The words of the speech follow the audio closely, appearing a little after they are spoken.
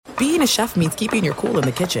being a chef means keeping your cool in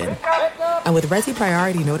the kitchen. And with Resi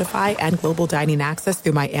Priority Notify and Global Dining Access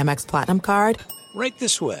through my Amex Platinum card, right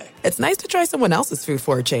this way. It's nice to try someone else's food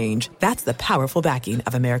for a change. That's the powerful backing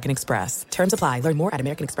of American Express. Terms apply. Learn more at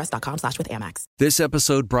americanexpress.com/withAmex. This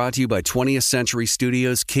episode brought to you by 20th Century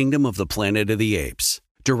Studios' Kingdom of the Planet of the Apes.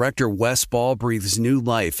 Director Wes Ball breathes new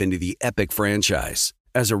life into the epic franchise.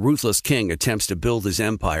 As a ruthless king attempts to build his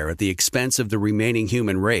empire at the expense of the remaining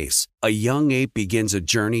human race, a young ape begins a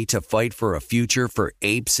journey to fight for a future for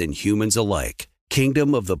apes and humans alike.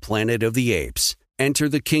 Kingdom of the Planet of the Apes. Enter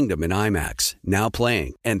the kingdom in IMAX, now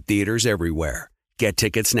playing, and theaters everywhere. Get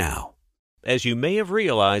tickets now. As you may have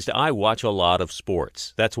realized, I watch a lot of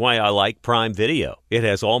sports. That's why I like Prime Video. It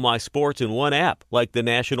has all my sports in one app, like the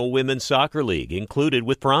National Women's Soccer League, included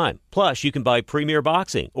with Prime. Plus, you can buy Premier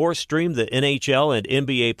Boxing or stream the NHL and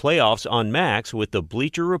NBA playoffs on Max with the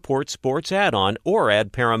Bleacher Report Sports add-on, or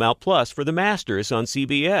add Paramount Plus for the Masters on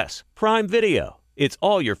CBS. Prime Video. It's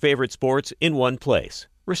all your favorite sports in one place.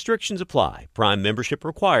 Restrictions apply. Prime membership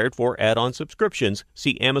required for add-on subscriptions.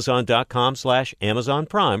 See Amazon.com/Amazon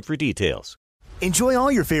Prime for details. Enjoy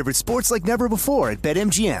all your favorite sports like never before at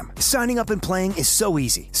BetMGM. Signing up and playing is so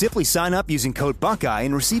easy. Simply sign up using code Buckeye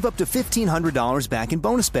and receive up to $1,500 back in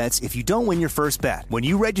bonus bets if you don't win your first bet. When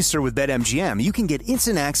you register with BetMGM, you can get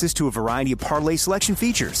instant access to a variety of parlay selection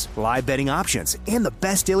features, live betting options, and the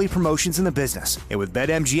best daily promotions in the business. And with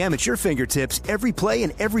BetMGM at your fingertips, every play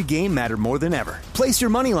and every game matter more than ever. Place your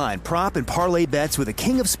moneyline, prop, and parlay bets with the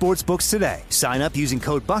king of sportsbooks today. Sign up using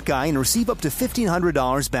code Buckeye and receive up to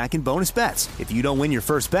 $1,500 back in bonus bets if you don't win your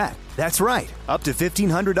first bet. That's right, up to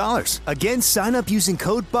 $1,500. Again, sign up using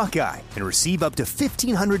code Buckeye and receive up to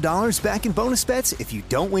 $1,500 back in bonus bets if you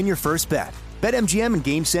don't win your first bet. BetMGM and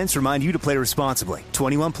GameSense remind you to play responsibly.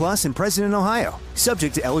 21 plus and present in Ohio.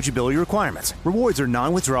 Subject to eligibility requirements. Rewards are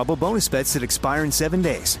non-withdrawable bonus bets that expire in 7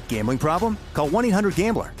 days. Gambling problem? Call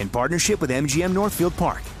 1-800-GAMBLER in partnership with MGM Northfield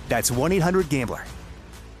Park. That's 1-800-GAMBLER.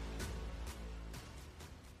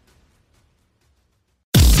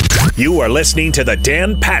 You are listening to The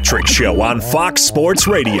Dan Patrick Show on Fox Sports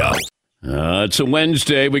Radio. It's a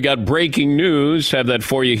Wednesday. We got breaking news. Have that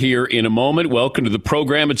for you here in a moment. Welcome to the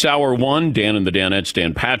program. It's Hour 1. Dan and the Danettes,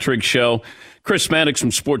 Dan Patrick Show. Chris Mannix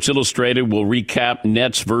from Sports Illustrated will recap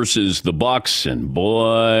Nets versus the Bucks. And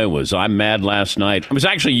boy, was I mad last night. I was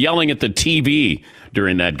actually yelling at the TV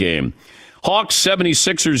during that game. Hawks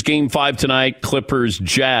 76ers Game 5 tonight. Clippers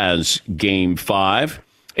Jazz Game 5.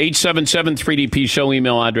 877-3DP Show,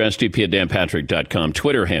 email address dp@danpatrick.com,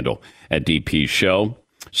 Twitter handle @DP Show.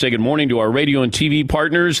 Say good morning to our radio and TV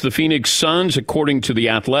partners. The Phoenix Suns, according to The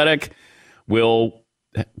Athletic, will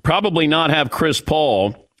probably not have Chris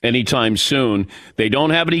Paul anytime soon. They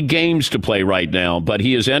don't have any games to play right now, but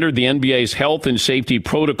he has entered the NBA's health and safety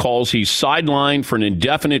protocols. He's sidelined for an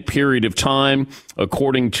indefinite period of time,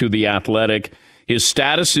 according to The Athletic. His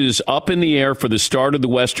status is up in the air for the start of the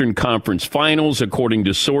Western Conference Finals, according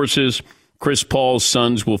to sources. Chris Paul's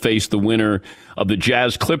Suns will face the winner of the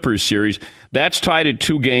Jazz-Clippers series. That's tied at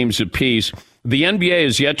 2 games apiece. The NBA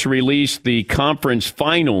has yet to release the conference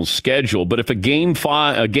finals schedule, but if a Game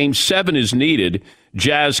 7 is needed,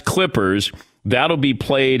 Jazz-Clippers, that'll be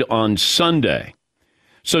played on Sunday.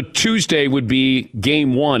 So Tuesday would be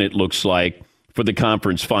Game 1, it looks like, for the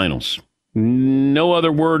conference finals. No other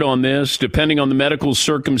word on this. Depending on the medical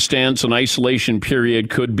circumstance, an isolation period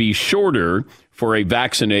could be shorter for a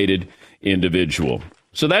vaccinated individual.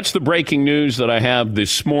 So that's the breaking news that I have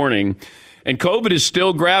this morning. And COVID is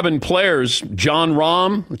still grabbing players. John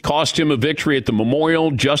Rahm cost him a victory at the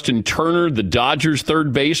Memorial. Justin Turner, the Dodgers'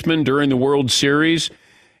 third baseman during the World Series.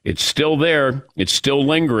 It's still there. It's still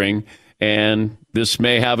lingering. And this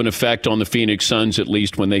may have an effect on the Phoenix Suns, at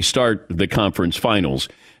least when they start the conference finals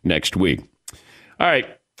next week. All right.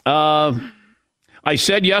 I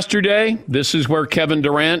said yesterday, this is where Kevin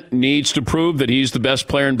Durant needs to prove that he's the best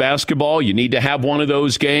player in basketball. You need to have one of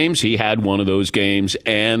those games. He had one of those games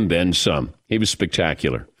and then some. He was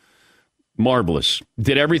spectacular. Marvelous.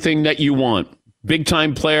 Did everything that you want.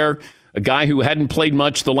 Big-time player, a guy who hadn't played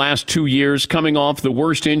much the last 2 years, coming off the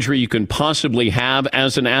worst injury you can possibly have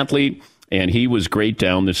as an athlete, and he was great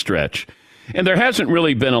down the stretch. And there hasn't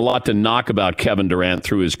really been a lot to knock about Kevin Durant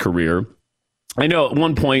through his career. I know at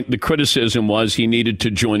one point the criticism was he needed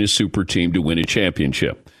to join a super team to win a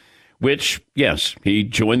championship, which, yes, he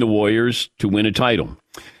joined the Warriors to win a title.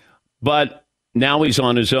 But now he's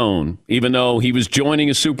on his own, even though he was joining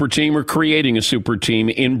a super team or creating a super team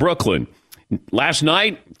in Brooklyn. Last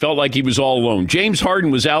night, felt like he was all alone. James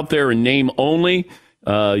Harden was out there in name only.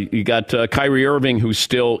 You got Kyrie Irving, who's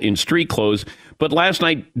still in street clothes. But last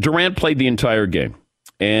night, Durant played the entire game.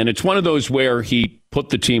 And it's one of those where he put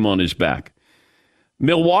the team on his back.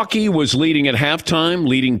 Milwaukee was leading at halftime,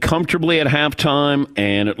 leading comfortably at halftime,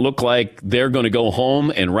 and it looked like they're going to go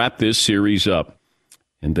home and wrap this series up.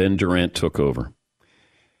 And then Durant took over.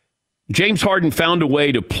 James Harden found a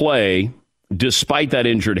way to play despite that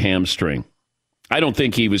injured hamstring. I don't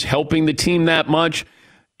think he was helping the team that much.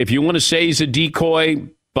 If you want to say he's a decoy,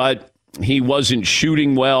 but he wasn't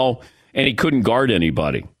shooting well, and he couldn't guard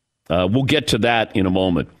anybody. We'll get to that in a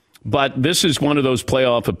moment. But this is one of those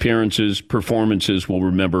playoff performances we'll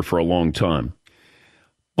remember for a long time.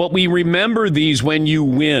 But we remember these when you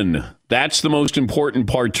win. That's the most important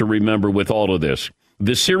part to remember with all of this.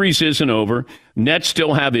 The series isn't over. Nets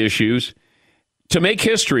still have issues. To make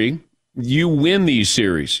history, you win these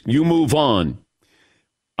series. You move on.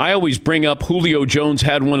 I always bring up Julio Jones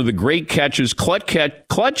had one of the great catches,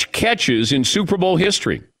 clutch catches in Super Bowl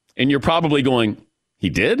history. And you're probably going, he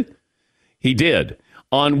did? He did.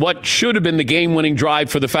 On what should have been the game-winning drive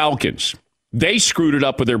for the Falcons. They screwed it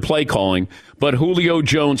up with their play calling, but Julio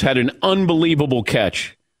Jones had an unbelievable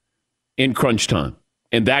catch in crunch time.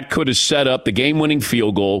 And that could have set up the game-winning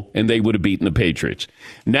field goal, and they would have beaten the Patriots.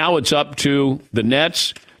 Now it's up to the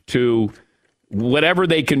Nets to whatever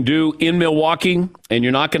they can do in Milwaukee, and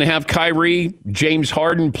you're not going to have Kyrie. James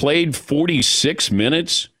Harden played 46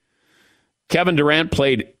 minutes. Kevin Durant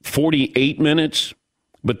played 48 minutes.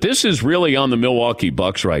 But this is really on the Milwaukee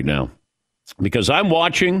Bucks right now, because I'm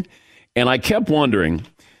watching, and I kept wondering,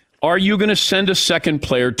 are you going to send a second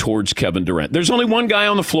player towards Kevin Durant? There's only one guy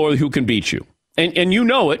on the floor who can beat you, and you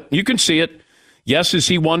know it. You can see it. Yes, is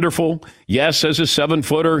he wonderful? Yes, as a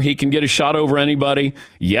 7-footer, he can get a shot over anybody.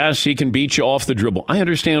 Yes, he can beat you off the dribble. I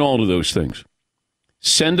understand all of those things.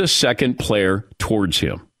 Send a second player towards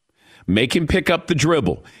him. Make him pick up the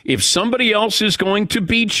dribble. If somebody else is going to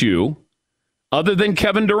beat you, other than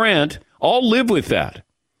Kevin Durant, I'll live with that.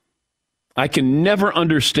 I can never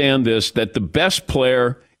understand this, that the best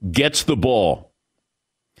player gets the ball.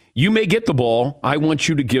 You may get the ball. I want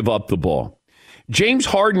you to give up the ball. James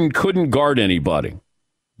Harden couldn't guard anybody.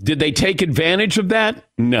 Did they take advantage of that?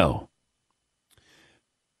 No.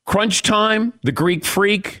 Crunch time, the Greek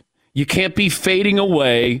freak, you can't be fading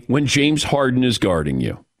away when James Harden is guarding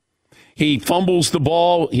you. He fumbles the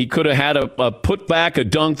ball. He could have had a putback, a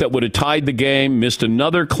dunk that would have tied the game, missed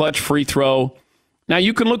another clutch free throw. Now,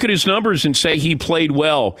 you can look at his numbers and say he played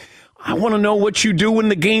well. I want to know what you do when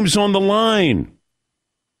the game's on the line.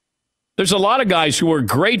 There's a lot of guys who are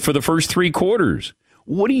great for the first 3 quarters.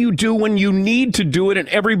 What do you do when you need to do it and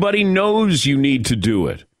everybody knows you need to do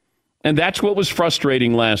it? And that's what was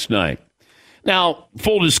frustrating last night. Now,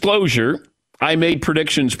 full disclosure, I made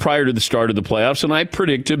predictions prior to the start of the playoffs, and I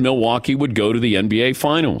predicted Milwaukee would go to the NBA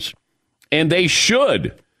Finals. And they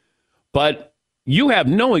should. But you have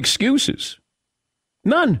no excuses.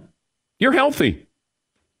 None. You're healthy.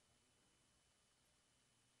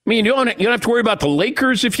 I mean, you don't have to worry about the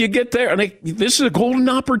Lakers if you get there. This is a golden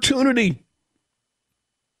opportunity.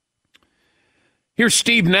 Here's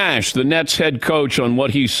Steve Nash, the Nets head coach, on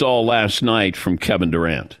what he saw last night from Kevin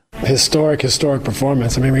Durant. Historic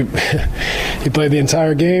performance. I mean, he played the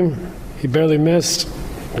entire game. He barely missed.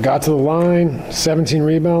 Got to the line, 17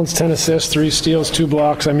 rebounds, 10 assists, 3 steals, 2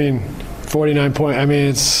 blocks. 49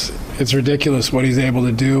 points. It's ridiculous what he's able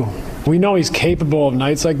to do. We know he's capable of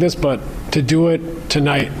nights like this, but to do it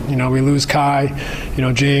tonight, we lose Kai.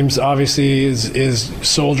 James obviously is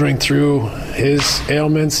soldiering through his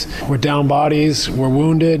ailments. We're down bodies, we're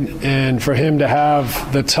wounded, and for him to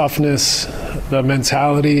have the toughness, the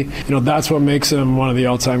mentality, that's what makes him one of the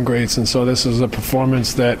all-time greats. And so this is a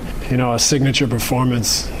performance that, a signature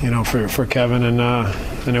performance, for Kevin,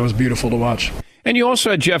 and it was beautiful to watch. And you also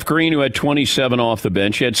had Jeff Green, who had 27 off the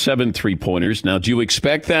bench. He had 7 3-pointers. Now, do you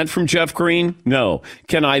expect that from Jeff Green? No.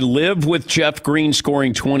 Can I live with Jeff Green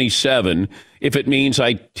scoring 27 if it means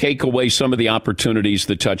I take away some of the opportunities,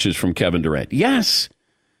 the touches from Kevin Durant? Yes.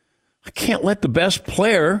 I can't let the best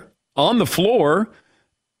player on the floor,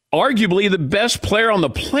 arguably the best player on the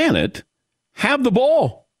planet, have the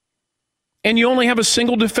ball. And you only have a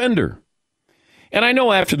single defender. And I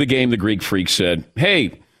know after the game, the Greek freak said,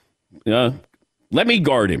 hey, let me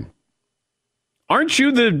guard him. Aren't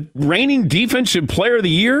you the reigning defensive player of the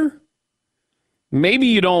year? Maybe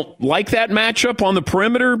you don't like that matchup on the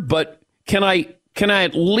perimeter, but can I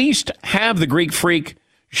at least have the Greek freak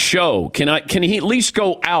show? Can he at least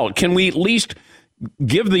go out? Can we at least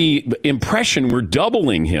give the impression we're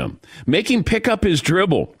doubling him? Make him pick up his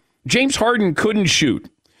dribble. James Harden couldn't shoot.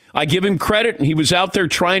 I give him credit. He was out there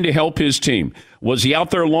trying to help his team. Was he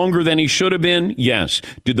out there longer than he should have been? Yes.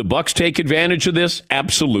 Did the Bucks take advantage of this?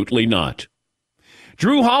 Absolutely not.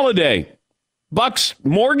 Drew Holiday Bucks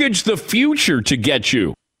mortgage the future to get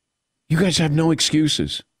you. You guys have no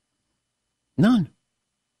excuses. None.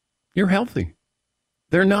 You're healthy.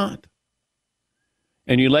 They're not.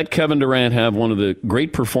 And you let Kevin Durant have one of the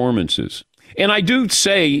great performances. And I do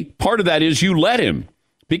say part of that is you let him,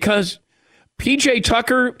 because PJ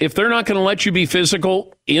Tucker, if they're not going to let you be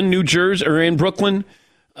physical in New Jersey or in Brooklyn,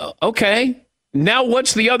 okay. Now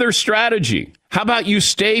what's the other strategy? How about you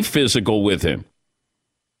stay physical with him?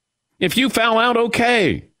 If you foul out,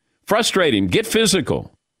 okay. Frustrate him. Get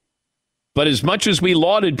physical. But as much as we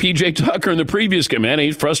lauded PJ Tucker in the previous game, man,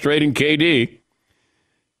 he's frustrating KD.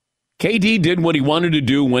 KD did what he wanted to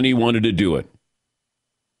do when he wanted to do it.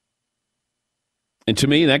 And to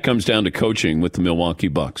me, that comes down to coaching with the Milwaukee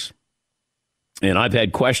Bucks. And I've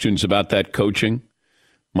had questions about that coaching,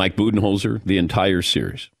 Mike Budenholzer, the entire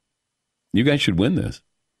series. You guys should win this.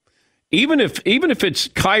 Even if it's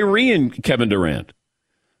Kyrie and Kevin Durant.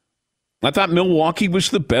 I thought Milwaukee was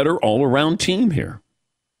the better all-around team here.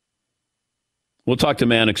 We'll talk to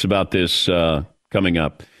Mannix about this coming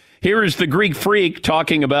up. Here is the Greek Freak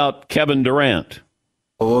talking about Kevin Durant.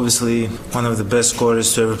 Obviously, one of the best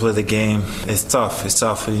scorers to ever play the game. It's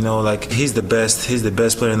tough. You know, like he's the best. He's the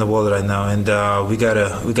best player in the world right now, and we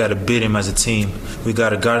gotta beat him as a team. We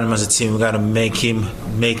gotta guard him as a team. We gotta make him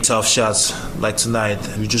make tough shots like tonight.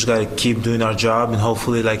 We just gotta keep doing our job, and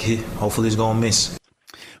hopefully he's gonna miss.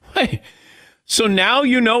 Hey, so now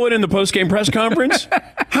you know it in the post-game press conference?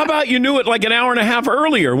 How about you knew it like an hour and a half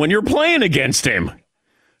earlier when you're playing against him?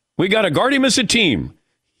 We gotta guard him as a team.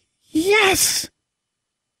 Yes.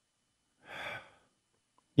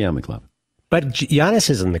 Yeah, McLeod. But Giannis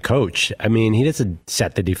isn't the coach. I mean, he doesn't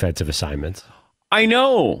set the defensive assignments. I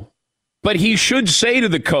know, but he should say to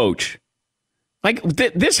the coach, like,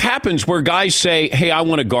 this happens where guys say, hey, I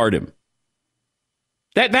want to guard him.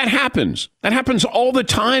 That happens. That happens all the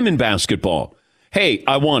time in basketball. Hey,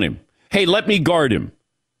 I want him. Hey, let me guard him.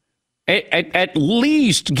 At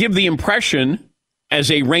least give the impression, as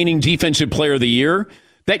a reigning defensive player of the year,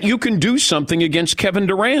 that you can do something against Kevin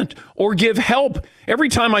Durant or give help. Every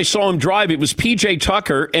time I saw him drive, it was PJ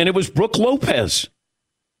Tucker and it was Brook Lopez.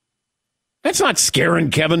 That's not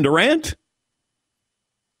scaring Kevin Durant.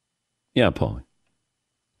 Yeah, Paul.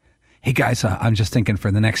 Hey, guys, I'm just thinking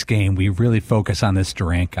for the next game, we really focus on this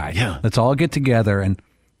Durant guy. Yeah. Let's all get together. And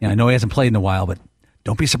I know he hasn't played in a while, but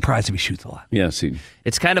don't be surprised if he shoots a lot. Yes.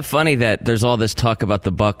 It's kind of funny that there's all this talk about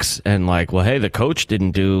the Bucks and like, well, hey, the coach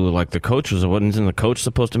didn't do, like the coach wasn't the coach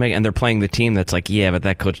supposed to make, and they're playing the team that's like, yeah, but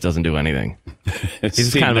that coach doesn't do anything.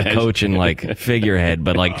 He's kind of a coach and like figurehead,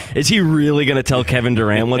 but like, is he really going to tell Kevin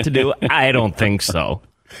Durant what to do? I don't think so.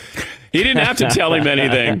 He didn't have to tell him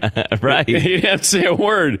anything. Right. He didn't have to say a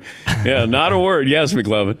word. Yeah, not a word. Yes,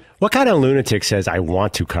 McLovin. What kind of lunatic says, I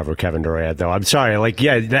want to cover Kevin Durant, though? I'm sorry. Like,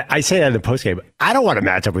 yeah, I say that in the postgame. I don't want to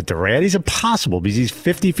match up with Durant. He's impossible because he's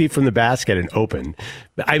 50 feet from the basket and open.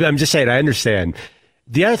 I'm just saying, I understand.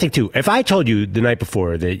 The other thing, too, if I told you the night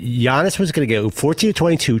before that Giannis was going to get 14 to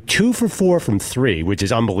 22, 2 for 4 from 3, which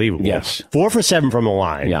is unbelievable. Yes. 4 for 7 from the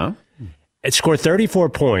line. Yeah. It scored 34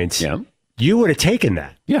 points. Yeah. You would have taken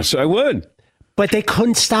that. Yes, I would. But they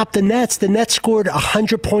couldn't stop the Nets. The Nets scored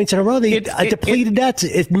 100 points in a row. Depleted Nets.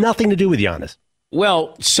 It's nothing to do with Giannis.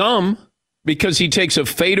 Well, some, because he takes a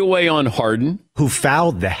fadeaway on Harden. Who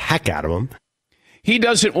fouled the heck out of him. He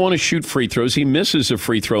doesn't want to shoot free throws. He misses a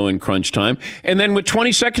free throw in crunch time. And then with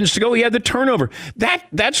 20 seconds to go, he had the turnover.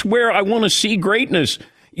 That's where I want to see greatness.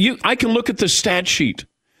 I can look at the stat sheet.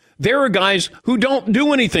 There are guys who don't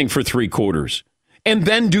do anything for 3 quarters and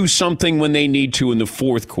then do something when they need to in the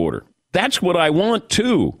 4th quarter. That's what I want,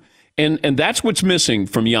 too. And that's what's missing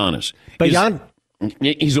from Giannis. But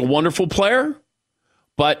he's a wonderful player,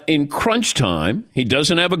 but in crunch time, he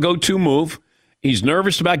doesn't have a go-to move. He's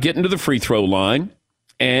nervous about getting to the free throw line.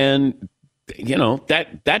 And,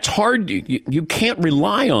 that's hard. You can't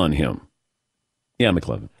rely on him. Yeah,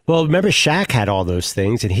 McLevin. Well, remember Shaq had all those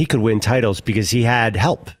things, and he could win titles because he had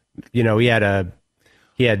help.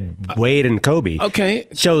 He had Wade and Kobe. Okay.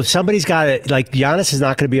 So somebody's got to, like, Giannis is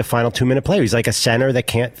not going to be a final 2-minute player. He's like a center that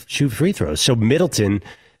can't shoot free throws. So Middleton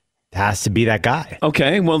has to be that guy.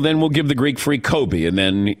 Okay, well, then we'll give the Greek Freak Kobe, and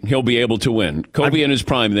then he'll be able to win. Kobe in his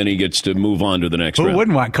prime, then he gets to move on to the next round. Who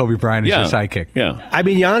wouldn't want Kobe Bryant as your sidekick? Yeah. I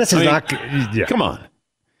mean, Giannis is not... Yeah. Come on.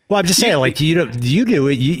 Well, I'm just saying, like, you knew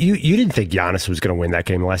it. You didn't think Giannis was going to win that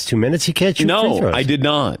game in the last 2 minutes. He can't shoot free throws. No, I did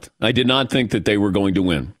not. I did not think that they were going to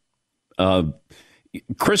win.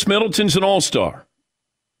 Chris Middleton's an all-star,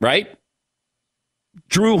 right?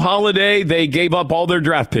 Drew Holiday, they gave up all their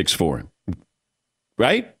draft picks for him,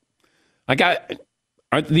 right?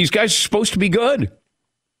 These guys are supposed to be good,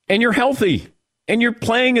 and you're healthy, And you're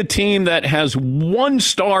playing a team that has one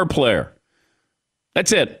star player.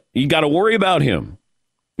 That's it. You got to worry about him.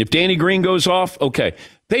 If Danny Green goes off, okay.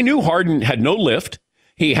 They knew Harden had no lift.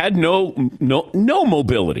 He had no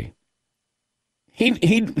mobility.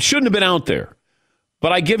 He shouldn't have been out there.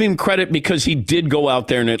 But I give him credit because he did go out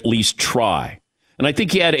there and at least try. And I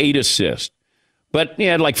think he had 8 assists. But he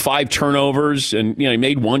had like 5 turnovers and he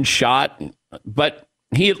made 1 shot. But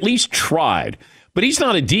he at least tried. But he's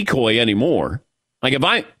not a decoy anymore. Like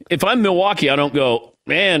if I'm Milwaukee, I don't go,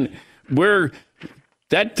 man, James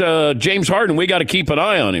Harden, we got to keep an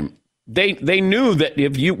eye on him. They knew that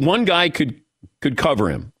if one guy could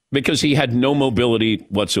cover him because he had no mobility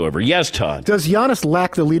whatsoever. Yes, Todd. Does Giannis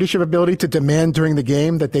lack the leadership ability to demand during the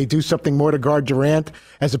game that they do something more to guard Durant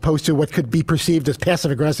as opposed to what could be perceived as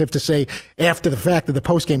passive-aggressive to say after the fact of the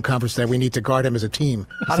post-game conference that we need to guard him as a team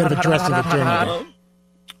instead of addressing it during the game?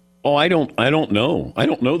 Oh, I don't know. I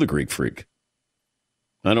don't know the Greek Freak.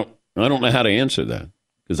 I don't know how to answer that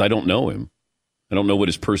because I don't know him. I don't know what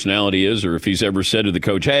his personality is or if he's ever said to the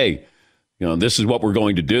coach, hey, this is what we're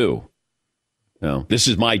going to do. No, this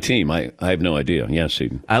is my team. I have no idea. Yes,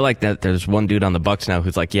 Eden. I like that there's one dude on the Bucks now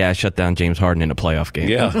who's like, yeah, I shut down James Harden in a playoff game.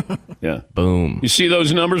 Yeah, yeah. Boom. You see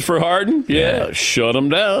those numbers for Harden? Yeah, shut him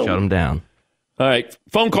down. Shut him down. All right,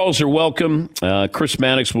 phone calls are welcome. Chris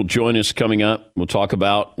Mannix will join us coming up. We'll talk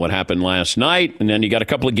about what happened last night, and then you got a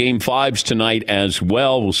couple of Game 5s tonight as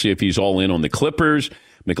well. We'll see if he's all in on the Clippers.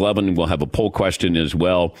 McLevin will have a poll question as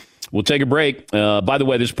well. We'll take a break. By the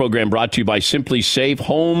way, this program brought to you by Simply Safe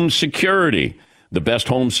Home Security. The best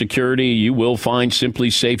home security you will find,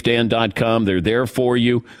 simplysafedan.com. They're there for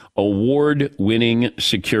you. Award-winning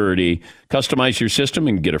security. Customize your system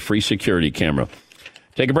and get a free security camera.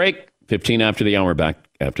 Take a break. 15 after the hour, back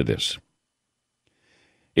after this.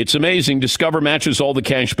 It's amazing. Discover matches all the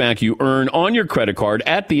cash back you earn on your credit card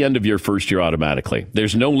at the end of your first year automatically.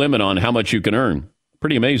 There's no limit on how much you can earn.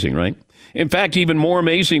 Pretty amazing, right? In fact, even more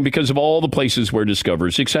amazing because of all the places where Discover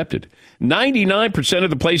is accepted. 99% of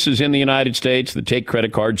the places in the United States that take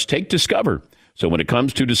credit cards take Discover. So when it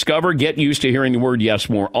comes to Discover, get used to hearing the word yes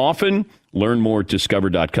more often. Learn more at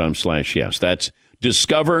discover.com/yes. That's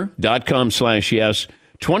discover.com/yes.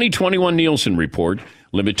 2021 Nielsen Report.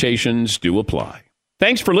 Limitations do apply.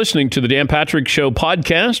 Thanks for listening to the Dan Patrick Show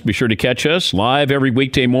podcast. Be sure to catch us live every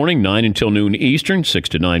weekday morning, 9 until noon Eastern, 6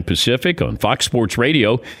 to 9 Pacific on Fox Sports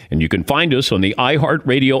Radio. And you can find us on the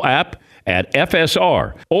iHeartRadio app at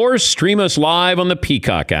FSR or stream us live on the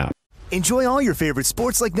Peacock app. Enjoy all your favorite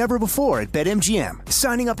sports like never before at BetMGM.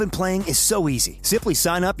 Signing up and playing is so easy. Simply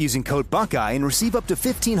sign up using code Buckeye and receive up to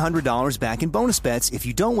 $1,500 back in bonus bets if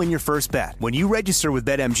you don't win your first bet. When you register with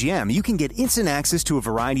BetMGM, you can get instant access to a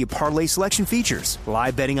variety of parlay selection features,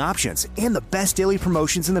 live betting options, and the best daily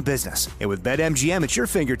promotions in the business. And with BetMGM at your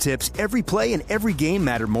fingertips, every play and every game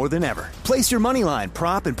matter more than ever. Place your moneyline,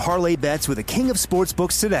 prop, and parlay bets with the king of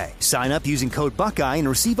sportsbooks today. Sign up using code Buckeye and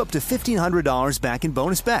receive up to $1,500 back in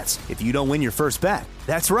bonus bets if you don't win your first bet.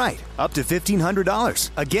 That's right, up to $1,500.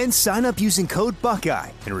 Again, sign up using code Buckeye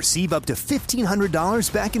and receive up to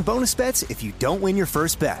 $1,500 back in bonus bets if you don't win your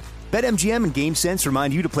first bet. BetMGM and GameSense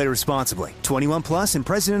remind you to play responsibly. 21 plus and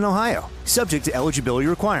present in Ohio. Subject to eligibility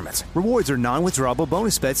requirements. Rewards are non-withdrawable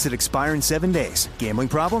bonus bets that expire in 7 days. Gambling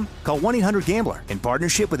problem? Call 1-800-GAMBLER in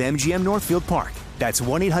partnership with MGM Northfield Park. That's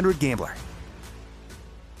 1-800-GAMBLER.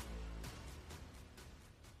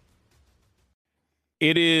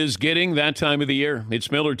 It is getting that time of the year. It's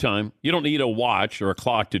Miller time. You don't need a watch or a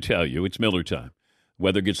clock to tell you. It's Miller time.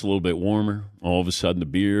 Weather gets a little bit warmer. All of a sudden, the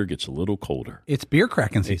beer gets a little colder. It's beer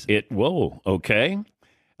cracking season. Whoa, okay.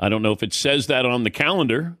 I don't know if it says that on the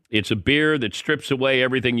calendar. It's a beer that strips away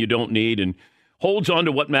everything you don't need and holds on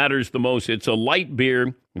to what matters the most. It's a light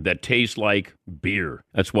beer that tastes like beer.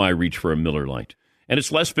 That's why I reach for a Miller Lite. And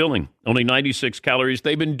it's less filling, only 96 calories.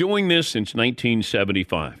 They've been doing this since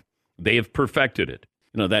 1975. They have perfected it.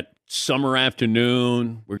 That summer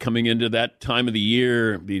afternoon, we're coming into that time of the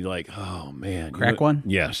year, be like, oh, man. Crack one?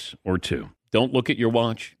 Yes, or two. Don't look at your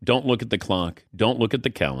watch. Don't look at the clock. Don't look at the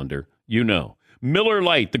calendar. Miller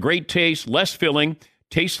Lite, the great taste, less filling,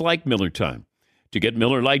 tastes like Miller time. To get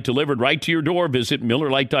Miller Lite delivered right to your door, visit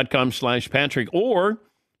MillerLite.com/Patrick, or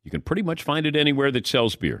you can pretty much find it anywhere that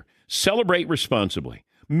sells beer. Celebrate responsibly.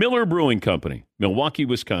 Miller Brewing Company, Milwaukee,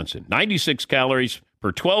 Wisconsin. 96 calories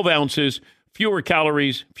per 12 ounces. Fewer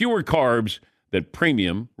calories, fewer carbs than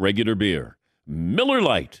premium regular beer. Miller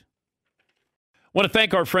Lite. Want to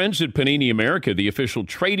thank our friends at Panini America, the official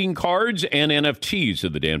trading cards and NFTs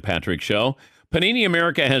of the Dan Patrick Show. Panini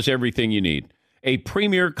America has everything you need. A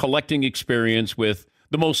premier collecting experience with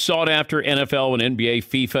the most sought-after NFL and NBA,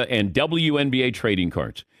 FIFA, and WNBA trading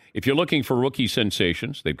cards. If you're looking for rookie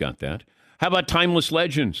sensations, they've got that. How about timeless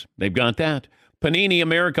legends? They've got that. Panini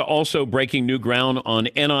America also breaking new ground on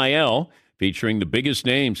NIL, featuring the biggest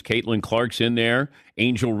names. Caitlin Clark's in there,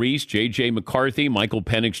 Angel Reese, J.J. McCarthy, Michael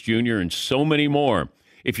Penix Jr., and so many more.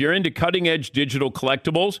 If you're into cutting-edge digital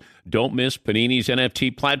collectibles, don't miss Panini's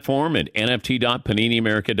NFT platform at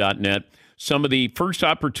nft.paniniamerica.net. Some of the first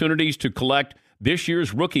opportunities to collect this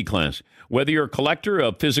year's rookie class. Whether you're a collector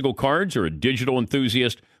of physical cards or a digital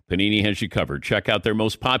enthusiast, Panini has you covered. Check out their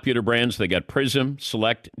most popular brands. They got Prism,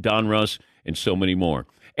 Select, Donruss, and so many more.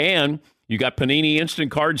 And you got Panini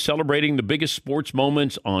Instant Cards celebrating the biggest sports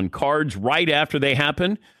moments on cards right after they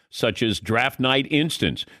happen, such as Draft Night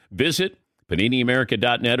Instants. Visit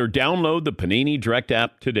PaniniAmerica.net or download the Panini Direct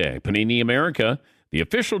app today. Panini America, the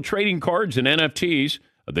official trading cards and NFTs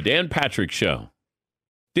of the Dan Patrick Show.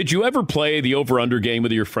 Did you ever play the over-under game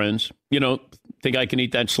with your friends? You know, think I can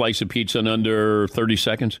eat that slice of pizza in under 30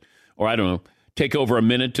 seconds? Or I don't know, take over a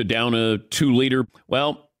minute to down a 2-liter?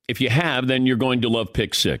 Well, if you have, then you're going to love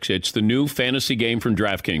Pick Six. It's the new fantasy game from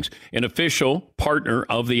DraftKings, an official partner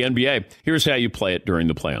of the NBA. Here's how you play it during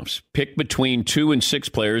the playoffs. Pick between 2 and 6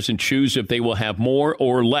 players and choose if they will have more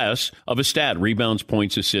or less of a stat, rebounds,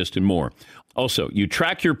 points, assists, and more. Also, you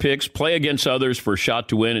track your picks, play against others for a shot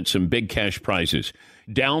to win and some big cash prizes.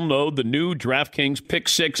 Download the new DraftKings Pick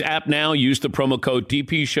Six app now. Use the promo code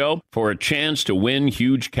DPShow for a chance to win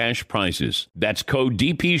huge cash prizes. That's code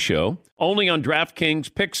DPShow. Only on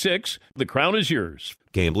DraftKings Pick Six. The crown is yours.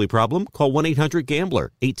 Gambling problem? Call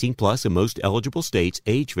 1-800-GAMBLER. 18 plus in most eligible states.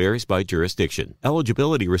 Age varies by jurisdiction.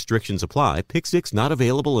 Eligibility restrictions apply. Pick Six not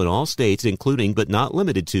available in all states, including but not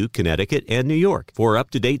limited to Connecticut and New York. For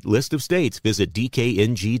up-to-date list of states, visit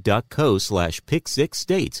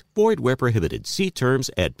dkng.co/pick6states. Void where prohibited. See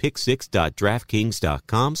terms at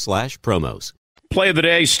pick6.draftkings.com/promos. Play of the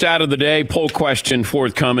day, stat of the day, poll question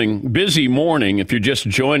forthcoming. Busy morning if you're just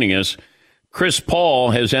joining us. Chris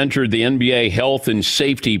Paul has entered the NBA health and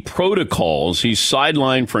safety protocols. He's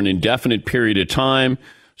sidelined for an indefinite period of time,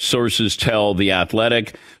 sources tell The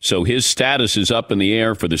Athletic. So his status is up in the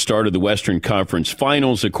air for the start of the Western Conference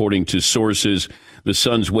Finals, according to sources. The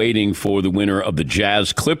Suns waiting for the winner of the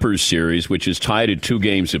Jazz-Clippers series, which is tied at 2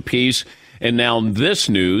 games apiece. And now this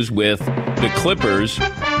news with the Clippers.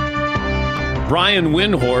 Brian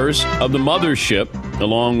Windhorst of the Mothership,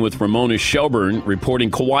 along with Ramona Shelburne, reporting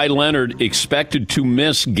Kawhi Leonard expected to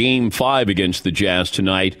miss Game 5 against the Jazz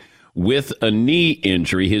tonight with a knee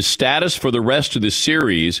injury. His status for the rest of the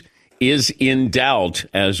series is in doubt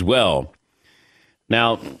as well.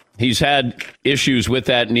 Now, he's had issues with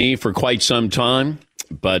that knee for quite some time,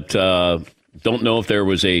 but don't know if there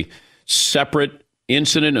was a separate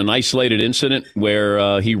incident, an isolated incident,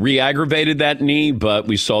 where he re-aggravated that knee, but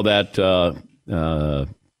we saw that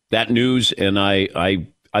that news, and I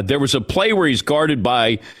there was a play where he's guarded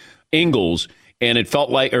by Ingles, and it felt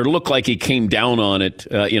like, or looked like he came down on it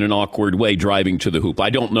in an awkward way driving to the hoop. I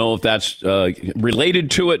don't know if that's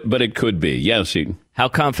related to it, but it could be. Yes, Eden. How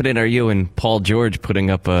confident are you in Paul George putting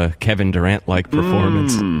up a Kevin Durant-like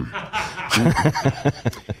performance?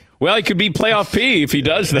 Well, he could be playoff P if he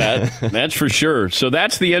does that. That's for sure. So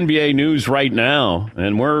that's the NBA news right now.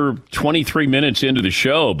 And we're 23 minutes into the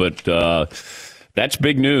show, but that's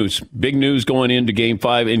big news. Big news going into Game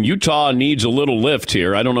 5. And Utah needs a little lift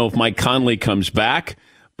here. I don't know if Mike Conley comes back,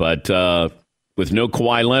 but with no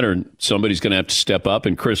Kawhi Leonard, somebody's going to have to step up.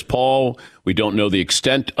 And Chris Paul, we don't know the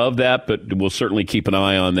extent of that, but we'll certainly keep an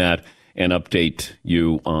eye on that and update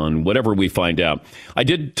you on whatever we find out. I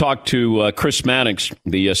did talk to Chris Mannix,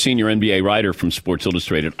 the senior NBA writer from Sports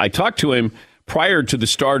Illustrated. I talked to him prior to the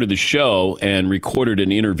start of the show and recorded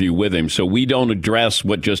an interview with him. So we don't address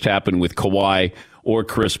what just happened with Kawhi or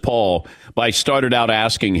Chris Paul. But I started out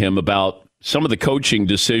asking him about some of the coaching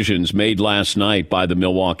decisions made last night by the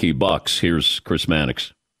Milwaukee Bucks. Here's Chris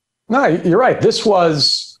Mannix. No, you're right. This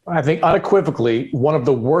was, I think, unequivocally one of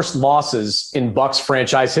the worst losses in Bucks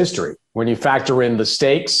franchise history when you factor in the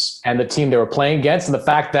stakes and the team they were playing against and the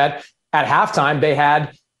fact that at halftime they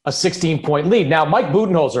had a 16-point lead. Now, Mike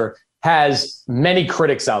Budenholzer has many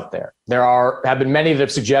critics out there. Have been many that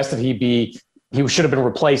have suggested he should have been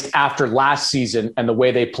replaced after last season and the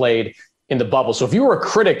way they played in the bubble. So if you were a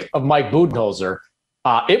critic of Mike Budenholzer,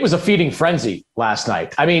 it was a feeding frenzy last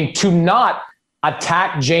night. I mean, to not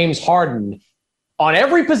attack James Harden on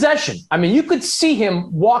every possession. I mean, you could see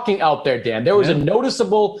him walking out there, Dan. There was a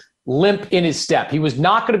noticeable limp in his step. He was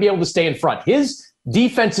not going to be able to stay in front. His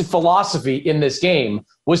defensive philosophy in this game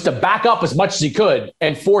was to back up as much as he could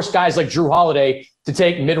and force guys like Drew Holiday to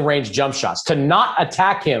take mid-range jump shots. To not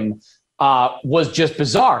attack him was just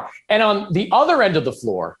bizarre. And on the other end of the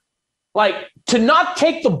floor, Like, to not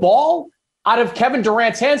take the ball out of Kevin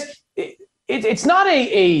Durant's hands, it's not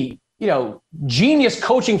a genius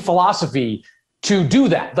coaching philosophy to do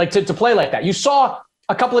that, like to play like that. You saw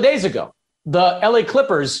a couple of days ago, the LA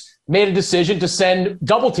Clippers made a decision to send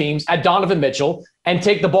double teams at Donovan Mitchell and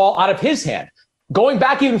take the ball out of his hand. Going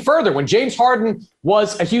back even further, when James Harden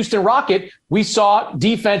was a Houston Rocket, we saw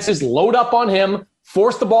defenses load up on him,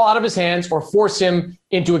 force the ball out of his hands, or force him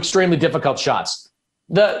into extremely difficult shots.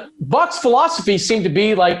 The Bucks' philosophy seemed to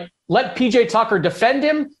be like, let PJ Tucker defend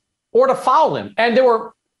him or to foul him. And there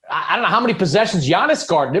were, I don't know how many possessions Giannis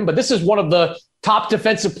guarded him, but this is one of the top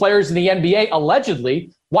defensive players in the NBA,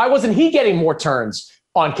 allegedly. Why wasn't he getting more turns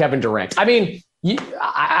on Kevin Durant? I mean,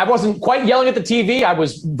 I wasn't quite yelling at the TV. I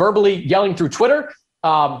was verbally yelling through Twitter.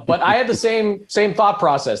 But I had the same thought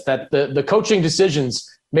process, that the coaching decisions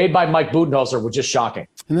made by Mike Budenholzer were just shocking.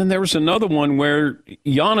 And then there was another one where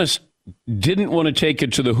Giannis didn't want to take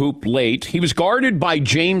it to the hoop late. He was guarded by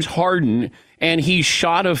James Harden, and he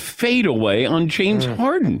shot a fadeaway on James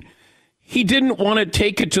Harden. He didn't want to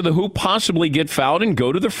take it to the hoop, possibly get fouled, and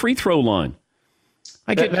go to the free throw line.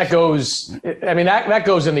 That goes in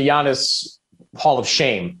the Giannis Hall of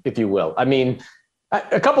Shame, if you will. I mean,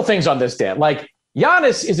 a couple things on this, Dan. Like,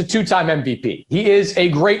 Giannis is a two-time MVP. He is a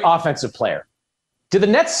great offensive player. Did the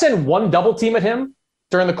Nets send one double team at him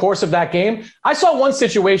during the course of that game? I saw one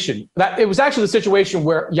situation that it was actually the situation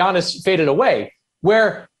where Giannis faded away,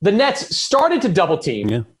 where the Nets started to double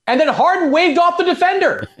team, and then Harden waved off the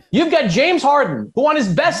defender. You've got James Harden, who on his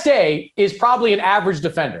best day is probably an average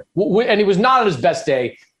defender, and he was not on his best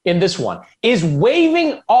day in this one, is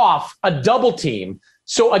waving off a double team.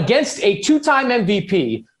 So against a two-time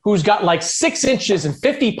MVP who's got like 6 inches and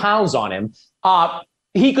 50 pounds on him,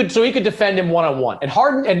 he could defend him one-on-one. And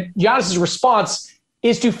Harden and Giannis's response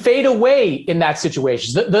is to fade away in that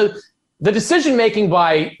situation. The decision-making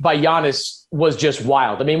by Giannis was just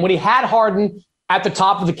wild. I mean, when he had Harden at the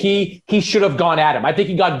top of the key, he should have gone at him. I think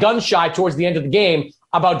he got gun-shy towards the end of the game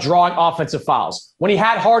about drawing offensive fouls. When he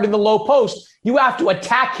had Harden in the low post, you have to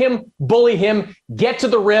attack him, bully him, get to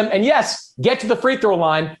the rim, and yes, get to the free throw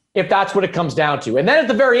line if that's what it comes down to. And then at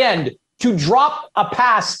the very end, to drop a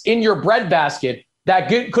pass in your breadbasket that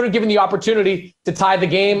could have given the opportunity to tie the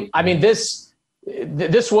game. I mean, this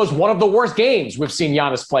was one of the worst games we've seen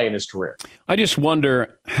Giannis play in his career. I just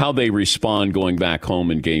wonder how they respond going back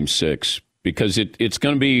home in Game 6, because it's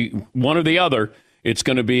going to be one or the other. It's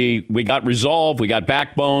going to be, we got resolve, we got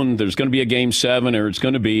backbone, there's going to be a Game 7, or it's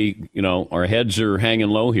going to be, our heads are hanging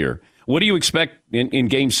low here. What do you expect in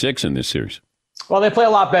Game 6 in this series? Well, they play a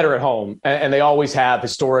lot better at home, and they always have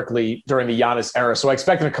historically during the Giannis era. So I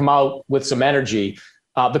expect them to come out with some energy.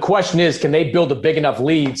 The question is, can they build a big enough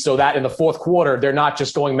lead so that in the fourth quarter, they're not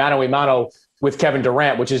just going mano a mano with Kevin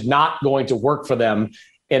Durant, which is not going to work for them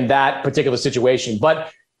in that particular situation.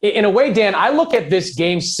 But in a way, Dan, I look at this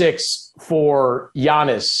Game 6 for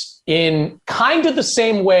Giannis in kind of the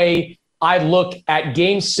same way I look at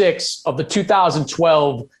Game 6 of the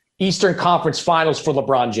 2012 Eastern Conference Finals for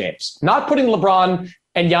LeBron James. Not putting LeBron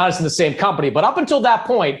and Giannis in the same company, but up until that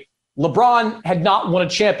point, LeBron had not won a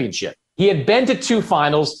championship. He had been to 2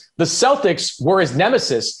 finals. The Celtics were his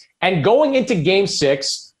nemesis. And going into Game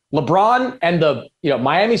 6, LeBron and the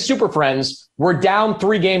Miami Super Friends were down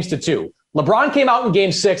 3-2. LeBron came out in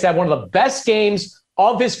Game 6, had one of the best games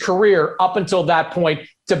of his career up until that point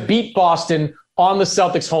to beat Boston on the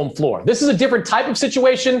Celtics' home floor. This is a different type of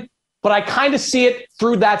situation, but I kind of see it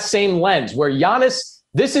through that same lens where Giannis,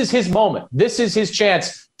 this is his moment. This is his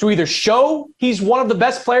chance to either show he's one of the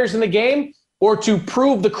best players in the game or to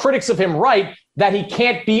prove the critics of him right that he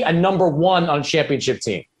can't be a number one on a championship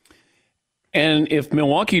team. And if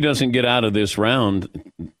Milwaukee doesn't get out of this round,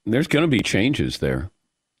 there's going to be changes there.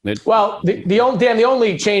 The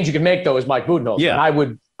only change you can make, though, is Mike Budenholzer. Yeah.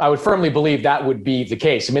 And I would firmly believe that would be the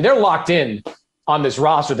case. I mean, they're locked in on this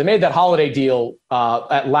roster. They made that Holiday deal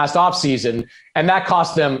at last offseason, and that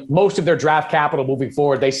cost them most of their draft capital moving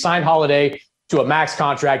forward. They signed Holiday to a max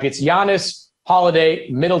contract. It's Giannis, Holiday,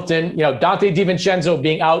 Middleton. Dante DiVincenzo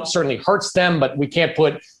being out certainly hurts them, but we can't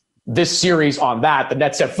put this series on that. The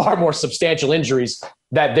Nets have far more substantial injuries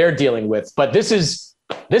that they're dealing with. But this is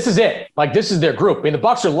it. Like, this is their group. I mean, the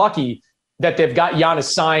Bucks are lucky that they've got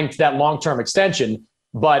Giannis signed to that long-term extension,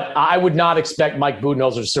 but I would not expect Mike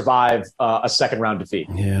Budenholzer to survive a second-round defeat.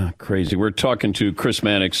 Yeah, crazy. We're talking to Chris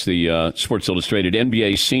Mannix, the Sports Illustrated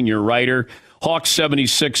NBA senior writer. Hawks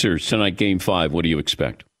 76ers tonight, Game 5. What do you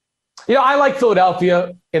expect? I like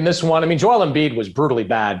Philadelphia in this one. I mean, Joel Embiid was brutally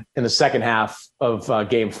bad in the second half of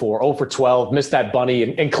Game 4. 0 for 12, missed that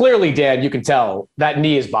bunny. And clearly, Dan, you can tell that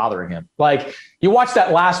knee is bothering him. Like, you watch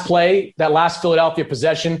that last play, that last Philadelphia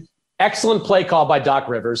possession, excellent play call by Doc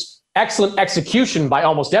Rivers, excellent execution by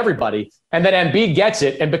almost everybody, and then Embiid gets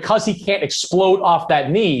it, and because he can't explode off that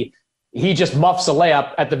knee, he just muffs a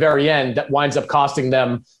layup at the very end that winds up costing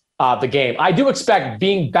them the game. I do expect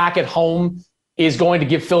being back at home is going to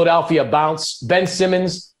give Philadelphia a bounce. Ben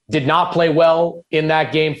Simmons did not play well in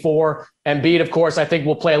that game 4. Embiid, of course, I think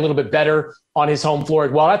will play a little bit better on his home floor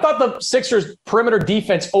as well. And I thought the Sixers' perimeter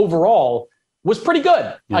defense overall was pretty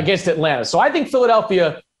good against Atlanta. So I think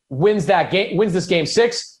Philadelphia wins this game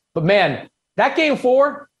 6. But man, that game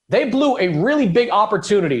 4, they blew a really big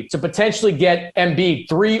opportunity to potentially get Embiid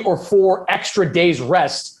 3 or 4 extra days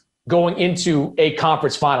rest going into a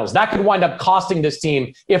conference finals. That could wind up costing this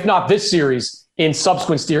team, if not this series, in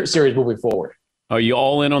subsequent series moving forward. Are you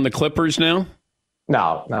all in on the Clippers now?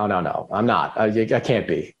 No. I'm not. I can't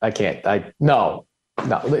be. I can't. No.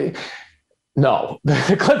 The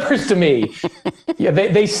Clippers, to me,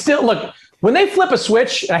 they still look. When they flip a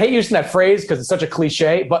switch, and I hate using that phrase because it's such a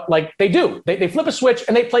cliche, but like they do. They flip a switch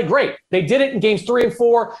and they play great. They did it in games 3 and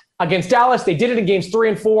 4 against Dallas. They did it in games 3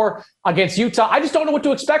 and 4 against Utah. I just don't know what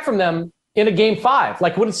to expect from them in a game 5.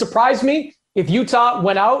 Like, would it surprise me if Utah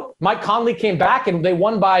went out, Mike Conley came back, and they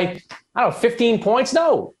won by, 15 points?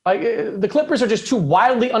 No. The Clippers are just too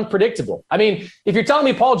wildly unpredictable. I mean, if you're telling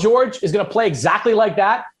me Paul George is going to play exactly like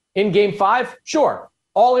that in game 5, sure.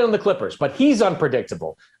 All in on the Clippers, but he's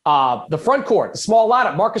unpredictable. The front court, the small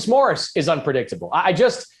lineup, Marcus Morris is unpredictable. I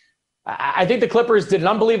think the Clippers did an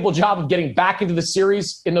unbelievable job of getting back into the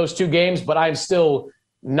series in those 2 games, but I'm still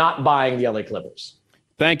not buying the LA Clippers.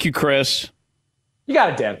 Thank you, Chris. You got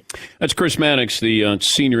it, Dan. That's Chris Mannix, the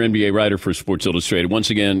senior NBA writer for Sports Illustrated. Once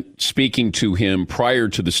again, speaking to him prior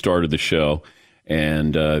to the start of the show,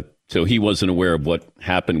 and so he wasn't aware of what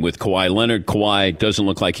happened with Kawhi Leonard. Kawhi doesn't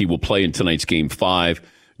look like he will play in tonight's Game 5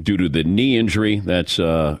 due to the knee injury. That's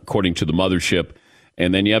according to the mothership.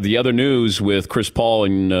 And then you have the other news with Chris Paul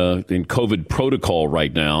in COVID protocol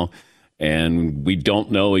right now, and we don't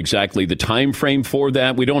know exactly the time frame for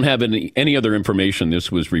that. We don't have any other information. This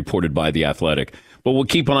was reported by The Athletic. But we'll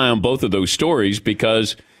keep an eye on both of those stories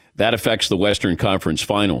because that affects the Western Conference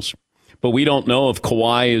Finals. But we don't know if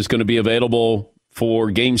Kawhi is going to be available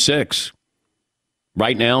for Game 6.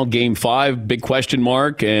 Right now, Game 5, big question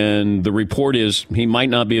mark, and the report is he might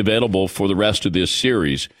not be available for the rest of this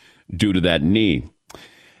series due to that knee.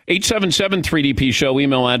 877-3DP Show,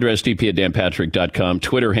 email address dp@danpatrick.com,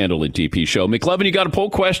 Twitter handle at DP Show. McLovin, you got a poll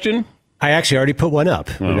question? I actually already put one up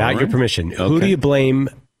without your permission. Okay. Who do you blame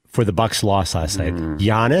for the Bucks' loss last night?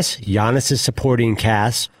 Giannis is supporting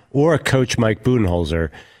Cass, or Coach Mike Budenholzer?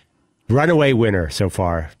 Runaway winner so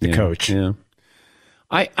far, the coach. Yeah.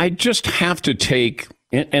 I just have to take,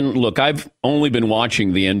 and look, I've only been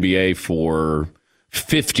watching the NBA for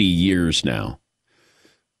 50 years now.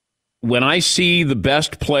 When I see the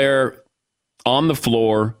best player on the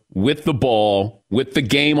floor with the ball, with the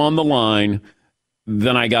game on the line,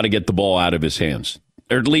 then I got to get the ball out of his hands,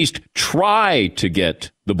 or at least try to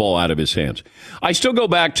get the ball out of his hands. I still go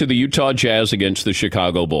back to the Utah Jazz against the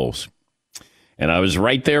Chicago Bulls, and I was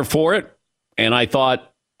right there for it, and I thought,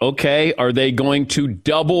 okay, are they going to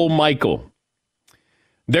double Michael?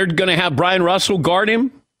 They're going to have Brian Russell guard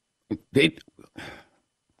him?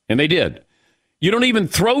 And they did. You don't even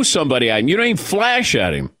throw somebody at him. You don't even flash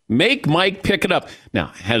at him. Make Mike pick it up. Now,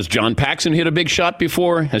 has John Paxson hit a big shot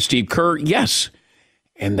before? Has Steve Kerr? Yes.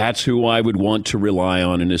 And that's who I would want to rely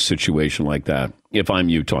on in a situation like that if I'm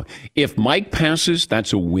Utah. If Mike passes,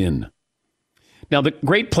 that's a win. Now, the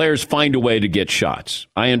great players find a way to get shots.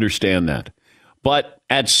 I understand that. But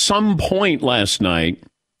at some point last night,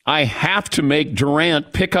 I have to make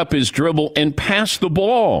Durant pick up his dribble and pass the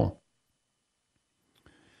ball.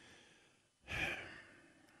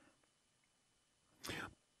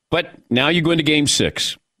 But now you go into Game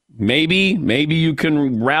 6. Maybe you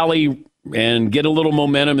can rally and get a little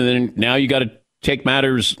momentum, and then now you got to take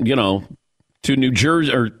matters, to New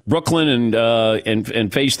Jersey or Brooklyn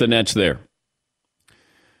and face the Nets there.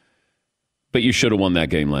 But you should have won that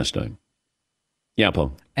game last time. Yeah,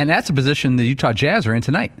 Paul. And that's a position the Utah Jazz are in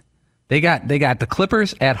tonight. They got the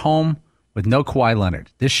Clippers at home with no Kawhi Leonard.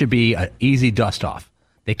 This should be an easy dust-off.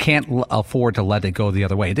 They can't afford to let it go the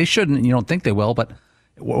other way. They shouldn't. You don't think they will, but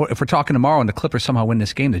if we're talking tomorrow and the Clippers somehow win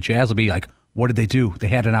this game, the Jazz will be like, what did they do? They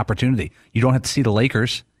had an opportunity. You don't have to see the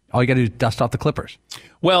Lakers. All you got to do is dust off the Clippers.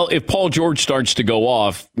 Well, if Paul George starts to go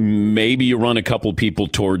off, maybe you run a couple people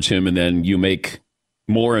towards him and then you make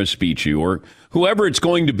Morris beat you or whoever it's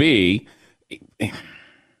going to be.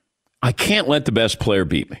 I can't let the best player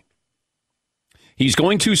beat me. He's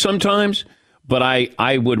going to sometimes, but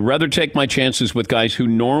I would rather take my chances with guys who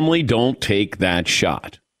normally don't take that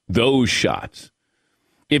shot, those shots.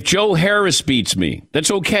 If Joe Harris beats me, that's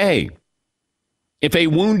okay. If a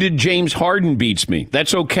wounded James Harden beats me,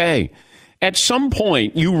 that's okay. At some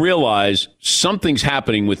point, you realize something's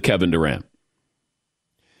happening with Kevin Durant.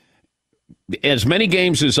 As many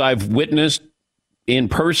games as I've witnessed in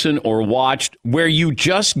person or watched, where you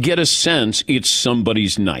just get a sense it's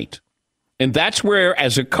somebody's night. And that's where,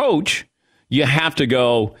 as a coach, you have to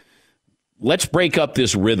go, let's break up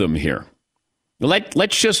this rhythm here.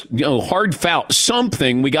 Let's just, hard foul,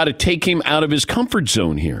 something. We got to take him out of his comfort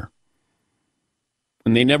zone here.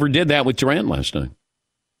 And they never did that with Durant last night.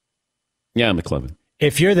 Yeah, McLevin.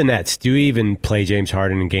 If you're the Nets, do you even play James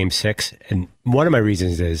Harden in Game 6? And one of my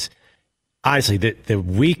reasons is, honestly, the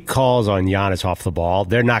weak calls on Giannis off the ball,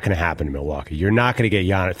 they're not going to happen in Milwaukee. You're not going to get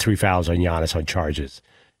Giannis, 3 fouls on Giannis on charges.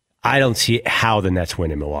 I don't see how the Nets win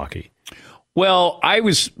in Milwaukee. Well, I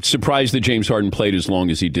was surprised that James Harden played as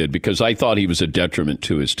long as he did because I thought he was a detriment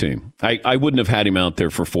to his team. I wouldn't have had him out there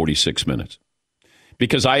for 46 minutes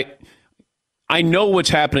because I know what's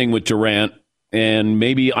happening with Durant, and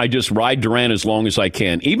maybe I just ride Durant as long as I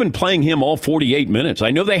can. Even playing him all 48 minutes.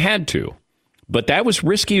 I know they had to, but that was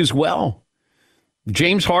risky as well.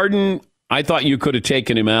 James Harden, I thought you could have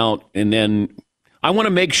taken him out, and then I want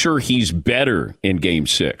to make sure he's better in Game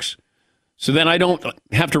 6. So then I don't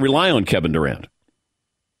have to rely on Kevin Durant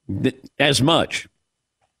as much.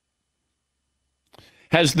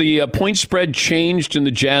 Has the point spread changed in the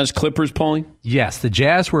Jazz Clippers, Paulie? Yes, the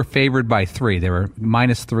Jazz were favored by 3. They were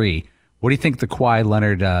 -3. What do you think the Kawhi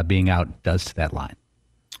Leonard being out does to that line?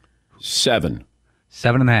 7.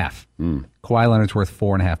 7.5. Kawhi Leonard's worth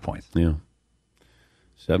 4.5 points. Yeah.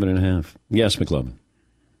 7.5. Yes, McLovin.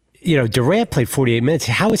 Durant played 48 minutes.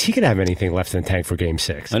 How is he going to have anything left in the tank for Game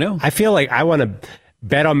 6? I know. I feel like I want to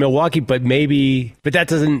bet on Milwaukee, but that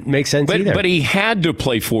doesn't make sense either. But he had to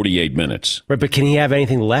play 48 minutes. Right, but can he have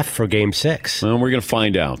anything left for Game 6? Well, we're going to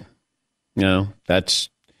find out.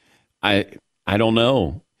 I don't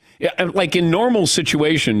know. Yeah, like in normal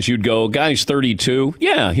situations, you'd go, guy's 32.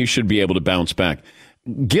 Yeah, he should be able to bounce back.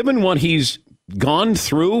 Given what he's gone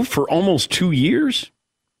through for almost 2 years,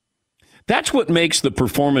 that's what makes the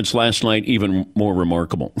performance last night even more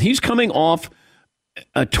remarkable. He's coming off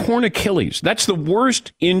a torn Achilles. That's the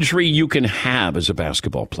worst injury you can have as a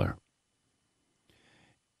basketball player.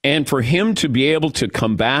 And for him to be able to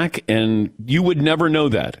come back, and you would never know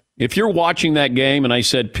that. If you're watching that game and I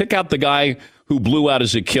said, pick out the guy who blew out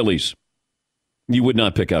his Achilles, you would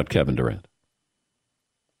not pick out Kevin Durant.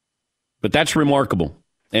 But that's remarkable.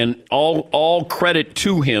 And all credit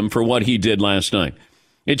to him for what he did last night.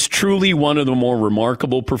 It's truly one of the more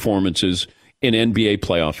remarkable performances in NBA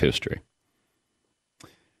playoff history.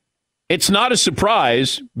 It's not a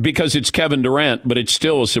surprise because it's Kevin Durant, but it's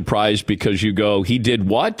still a surprise because you go, he did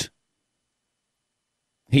what?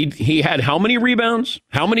 He had how many rebounds?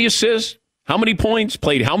 How many assists? How many points?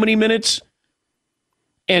 Played how many minutes?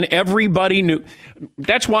 And everybody knew.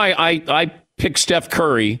 That's why I picked Steph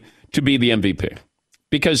Curry to be the MVP.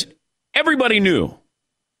 Because everybody knew.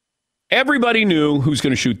 Everybody knew who's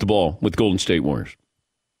going to shoot the ball with Golden State Warriors.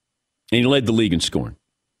 And he led the league in scoring.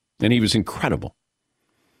 And he was incredible.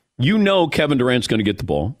 You know Kevin Durant's going to get the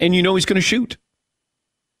ball, and you know he's going to shoot.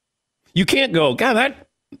 You can't go, God,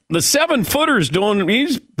 the 7-footer's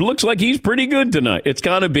looks like he's pretty good tonight. It's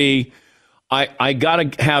got to be, I got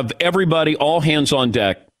to have everybody, all hands on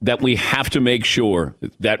deck, that we have to make sure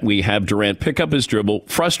that we have Durant pick up his dribble,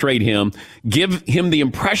 frustrate him, give him the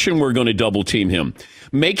impression we're going to double team him,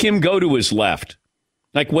 make him go to his left.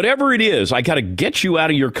 Like whatever it is, I got to get you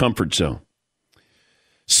out of your comfort zone.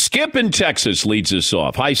 Skip in Texas leads us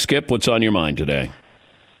off. Hi, Skip. What's on your mind today?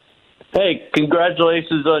 Hey,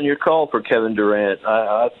 congratulations on your call for Kevin Durant.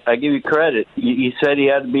 I give you credit. You said he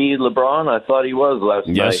had to be LeBron. I thought he was last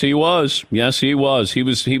night. Yes, he was. Yes, he was. He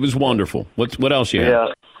was wonderful. What else you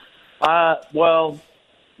have? Yeah. Well,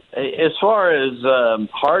 as far as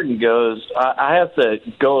Harden goes, I have to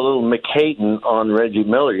go a little McHayton on Reggie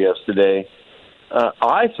Miller yesterday.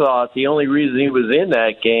 I thought the only reason he was in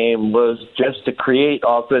that game was just to create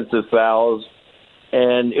offensive fouls,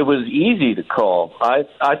 and it was easy to call.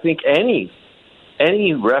 I think any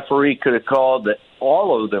referee could have called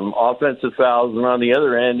all of them offensive fouls, and on the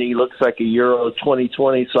other end, he looks like a Euro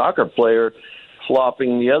 2020 soccer player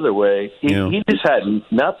flopping the other way. He just had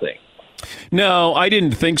nothing. No, I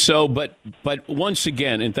didn't think so, but once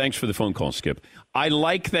again, and thanks for the phone call, Skip, I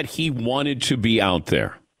like that he wanted to be out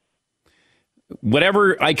there.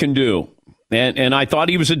 Whatever I can do, and I thought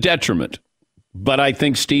he was a detriment, but I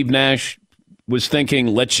think Steve Nash was thinking,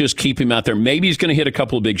 let's just keep him out there. Maybe he's going to hit a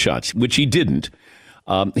couple of big shots, which he didn't.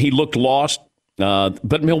 He looked lost,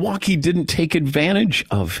 but Milwaukee didn't take advantage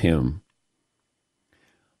of him.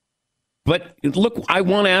 But look, I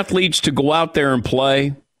want athletes to go out there and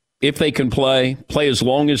play if they can play as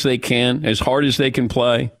long as they can, as hard as they can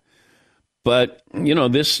play. But,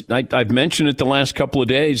 this, I've mentioned it the last couple of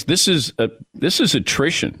days. This is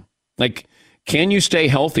attrition. Like, can you stay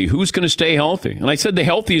healthy? Who's going to stay healthy? And I said the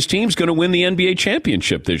healthiest team's going to win the NBA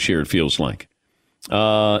championship this year, it feels like.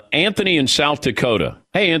 Anthony in South Dakota.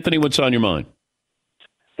 Hey, Anthony, what's on your mind?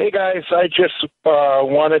 Hey, guys, I just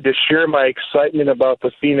wanted to share my excitement about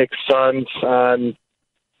the Phoenix Suns. On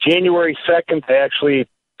January 2nd, I actually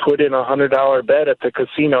put in a $100 bet at the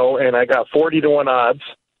casino, and I got 40-1 odds.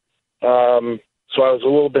 So I was a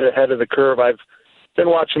little bit ahead of the curve. I've been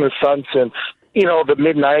watching the Suns since, the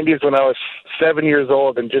mid-'90s when I was 7 years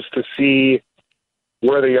old, and just to see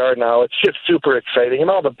where they are now, it's just super exciting. And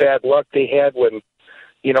all the bad luck they had when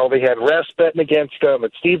they had refs betting against them,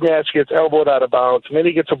 and Steve Nash gets elbowed out of bounds, and then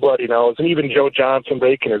he gets a bloody nose, and even Joe Johnson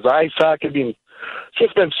breaking his eye socket. I mean, it's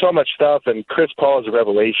just been so much stuff, and Chris Paul is a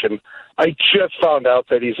revelation. I just found out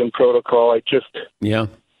that he's in protocol.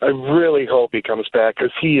 I really hope he comes back,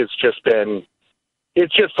 because he has just been –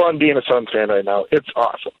 it's just fun being a Suns fan right now. It's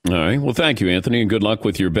awesome. All right. Well, thank you, Anthony, and good luck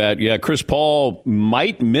with your bet. Yeah, Chris Paul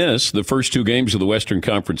might miss the first two games of the Western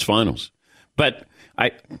Conference Finals, but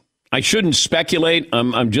I shouldn't speculate.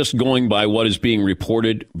 I'm just going by what is being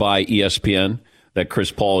reported by ESPN, that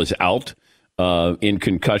Chris Paul is out in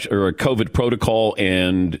concussion or a COVID protocol,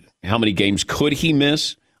 and how many games could he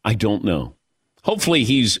miss? I don't know. Hopefully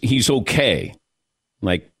he's okay.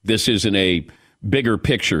 Like, this isn't a bigger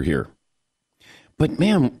picture here. But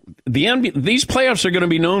man, these playoffs are going to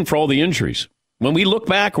be known for all the injuries. When we look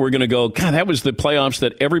back, we're going to go, God, that was the playoffs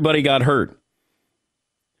that everybody got hurt.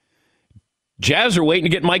 Jazz are waiting to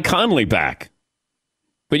get Mike Conley back.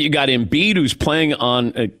 But you got Embiid, who's playing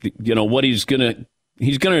on, what he's going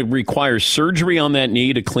to require surgery on that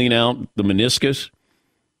knee to clean out the meniscus.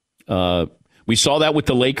 We saw that with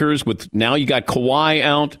the Lakers. Now you got Kawhi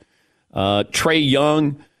out, Trae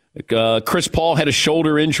Young, Chris Paul had a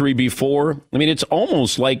shoulder injury before. I mean, it's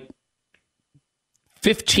almost like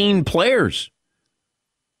 15 players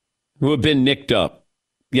who have been nicked up.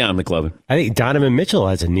 Yeah, McLovin. I think Donovan Mitchell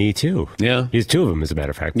has a knee, too. Yeah. He's two of them, as a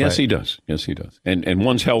matter of fact. Yes, he does. And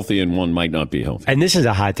one's healthy and one might not be healthy. And this is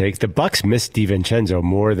a hot take. The Bucks missed DiVincenzo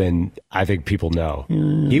more than I think people know.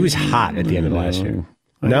 He was hot at the end of last year.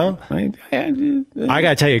 No? I got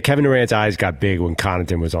to tell you, Kevin Durant's eyes got big when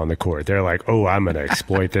Connaughton was on the court. They're like, oh, I'm going to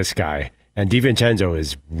exploit this guy. And DiVincenzo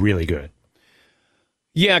is really good.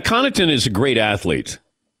 Yeah, Connaughton is a great athlete.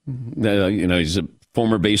 He's a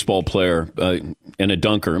former baseball player and a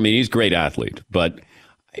dunker. I mean, he's a great athlete. But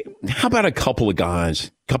how about a couple of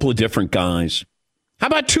different guys? How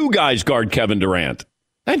about two guys guard Kevin Durant?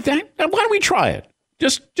 Why don't we try it?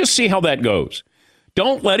 Just see how that goes.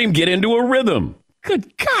 Don't let him get into a rhythm.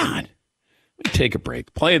 Good God. Let me take a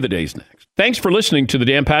break. Play of the day's next. Thanks for listening to the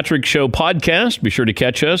Dan Patrick Show podcast. Be sure to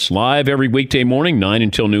catch us live every weekday morning, 9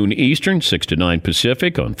 until noon Eastern, 6 to 9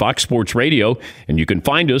 Pacific on Fox Sports Radio. And you can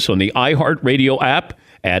find us on the iHeartRadio app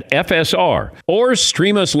at FSR or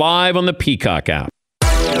stream us live on the Peacock app.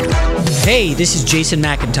 Hey, this is Jason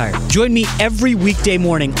McIntyre. Join me every weekday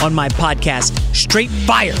morning on my podcast, Straight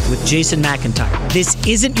Fire with Jason McIntyre. This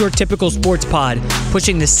isn't your typical sports pod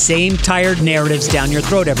pushing the same tired narratives down your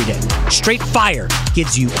throat every day. Straight Fire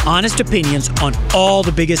gives you honest opinions on all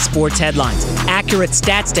the biggest sports headlines, accurate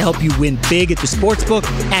stats to help you win big at the sportsbook,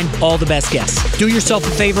 and all the best guests. Do yourself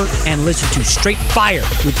a favor and listen to Straight Fire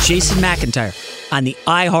with Jason McIntyre on the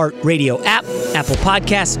iHeartRadio app, Apple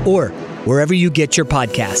Podcasts, or wherever you get your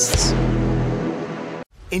podcasts.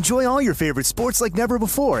 Enjoy all your favorite sports like never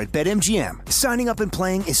before at BetMGM. Signing up and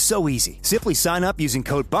playing is so easy. Simply sign up using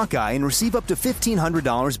code Buckeye and receive up to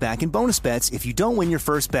 $1,500 back in bonus bets if you don't win your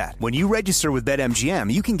first bet. When you register with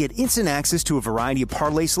BetMGM, you can get instant access to a variety of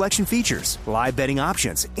parlay selection features, live betting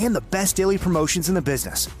options, and the best daily promotions in the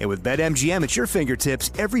business. And with BetMGM at your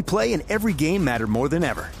fingertips, every play and every game matter more than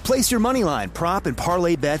ever. Place your moneyline, prop, and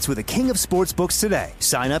parlay bets with the king of sportsbooks today.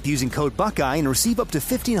 Sign up using code Buckeye and receive up to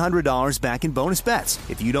 $1,500 back in bonus bets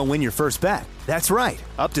if you don't win your first bet. That's right,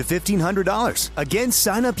 up to $1,500. Again,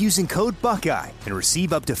 sign up using code Buckeye and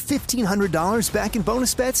receive up to $1,500 back in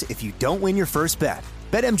bonus bets if you don't win your first bet.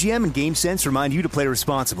 BetMGM and GameSense remind you to play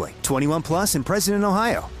responsibly. 21 plus and present in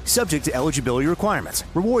Ohio. Subject to eligibility requirements.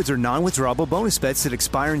 Rewards are non-withdrawable bonus bets that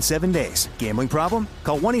expire in 7 days. Gambling problem?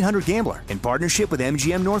 Call 1-800-GAMBLER in partnership with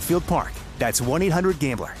MGM Northfield Park. That's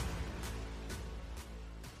 1-800-GAMBLER.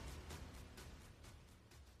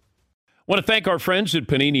 I want to thank our friends at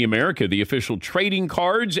Panini America, the official trading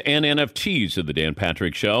cards and NFTs of the Dan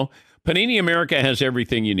Patrick Show. Panini America has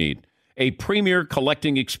everything you need. A premier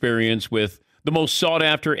collecting experience with the most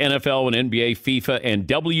sought-after NFL and NBA, FIFA, and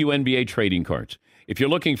WNBA trading cards. If you're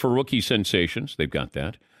looking for rookie sensations, they've got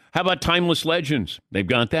that. How about timeless legends? They've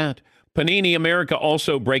got that. Panini America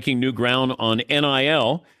also breaking new ground on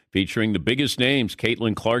NIL, featuring the biggest names.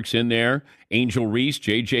 Caitlin Clark's in there, Angel Reese,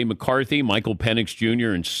 J.J. McCarthy, Michael Penix Jr.,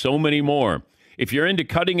 and so many more. If you're into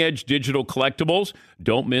cutting-edge digital collectibles,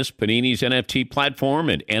 don't miss Panini's NFT platform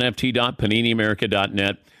at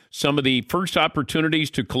nft.paniniamerica.net. Some of the first opportunities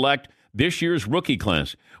to collect this year's rookie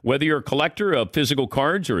class. Whether you're a collector of physical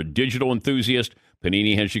cards or a digital enthusiast,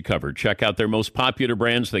 Panini has you covered. Check out their most popular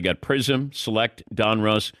brands. They got Prism, Select,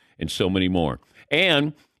 Donruss, and so many more.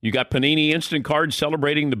 And you got Panini Instant Cards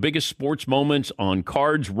celebrating the biggest sports moments on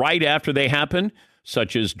cards right after they happen,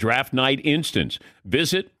 such as Draft Night Instants.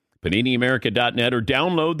 Visit PaniniAmerica.net or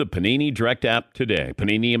download the Panini Direct app today.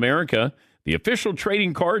 Panini America, the official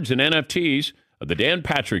trading cards and NFTs of the Dan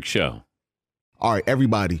Patrick Show. All right,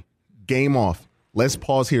 everybody, game off. Let's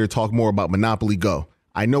pause here to talk more about Monopoly Go.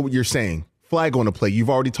 I know what you're saying. Flag on the play. You've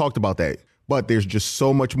already talked about that. But there's just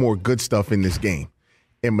so much more good stuff in this game.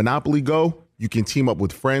 In Monopoly Go, you can team up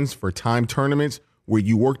with friends for timed tournaments where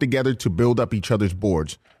you work together to build up each other's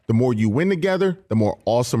boards. The more you win together, the more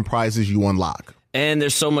awesome prizes you unlock. And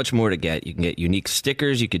there's so much more to get. You can get unique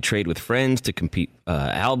stickers. You could trade with friends to compete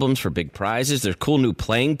albums for big prizes. There's cool new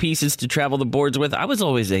playing pieces to travel the boards with. I was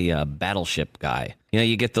always a battleship guy. You know,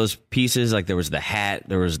 you get those pieces, like there was the hat,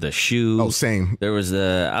 there was the shoe. Oh, same. I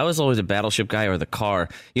was always a battleship guy, or the car.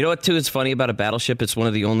 You know what, too, is funny about a battleship? It's one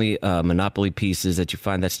of the only Monopoly pieces that you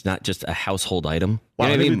find that's not just a household item. Wow, You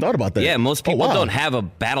know I what never even thought about that. Yeah, most people wow. don't have a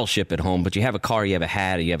battleship at home, but you have a car, you have a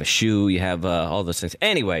hat, you have a shoe, you have all those things.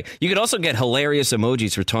 Anyway, you could also get hilarious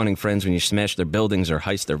emojis for taunting friends when you smash their buildings or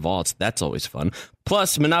heist their vaults. That's always fun.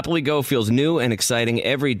 Plus, Monopoly Go feels new and exciting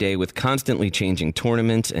every day with constantly changing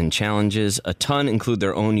tournaments and challenges. A ton include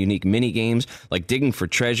their own unique mini games like digging for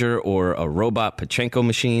treasure or a robot Pachinko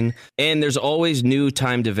machine. And there's always new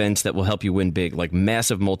timed events that will help you win big, like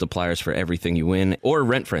massive multipliers for everything you win or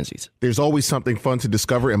rent frenzies. There's always something fun to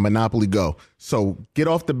discover in Monopoly Go. So get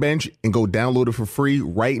off the bench and go download it for free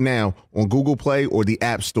right now on Google Play or the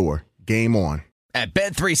App Store. Game on. At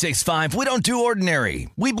Bet365, we don't do ordinary.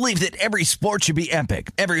 We believe that every sport should be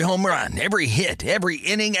epic. Every home run, every hit, every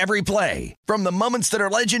inning, every play. From the moments that are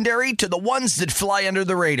legendary to the ones that fly under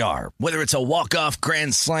the radar. Whether it's a walk-off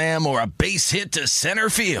grand slam or a base hit to center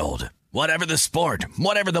field. Whatever the sport,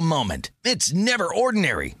 whatever the moment, it's never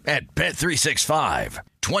ordinary at Bet365.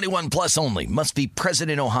 21 plus only. Must be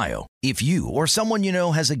present in Ohio. If you or someone you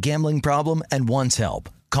know has a gambling problem and wants help,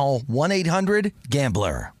 call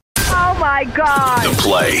 1-800-GAMBLER. Oh, my God. The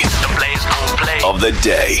play of the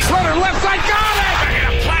day. Runner left side, got it! They're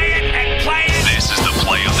going to play it and play it. This is the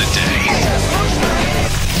play of the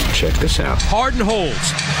day. Check this out. Harden holds.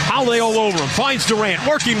 Holiday all over him. Finds Durant.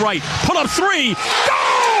 Working right. Put up three.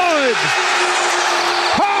 Good!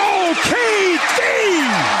 Oh, KD!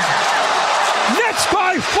 Nets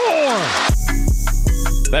by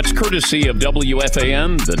 4. That's courtesy of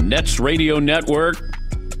WFAN, the Nets Radio Network.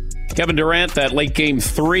 Kevin Durant, that late game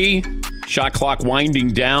 3, shot clock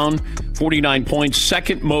winding down, 49 points,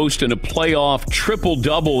 second most in a playoff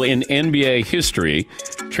triple-double in NBA history,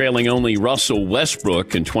 trailing only Russell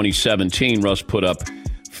Westbrook in 2017. Russ put up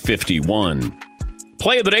 51.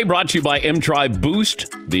 Play of the day brought to you by M-Drive Boost,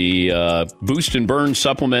 the Boost and Burn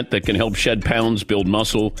supplement that can help shed pounds, build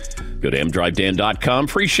muscle. Go to mdrivedan.com.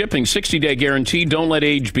 Free shipping, 60-day guarantee. Don't let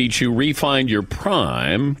age beat you. Refine your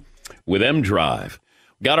prime with M-Drive.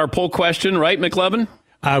 Got our poll question, right, McLevin?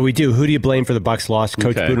 We do. Who do you blame for the Bucks' loss?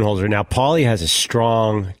 Coach Okay. Budenholzer. Now, Paulie has a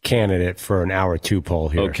strong candidate for an hour 2 poll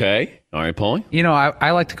here. Okay. All right, Paulie. You know,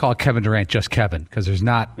 I like to call Kevin Durant just Kevin because there's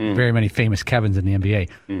not very many famous Kevins in the NBA.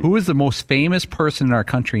 Who is the most famous person in our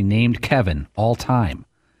country named Kevin all time?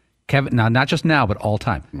 Kevin, now not just now, but all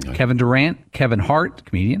time. Okay. Kevin Durant, Kevin Hart,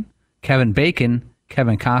 comedian, Kevin Bacon,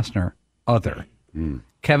 Kevin Costner, other.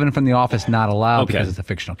 Kevin from The Office, not allowed because it's a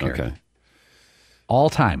fictional character. Okay. All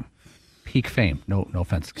time, peak fame. No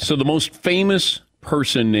offense. So the most famous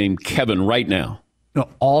person named Kevin right now. No,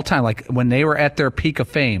 all time. Like when they were at their peak of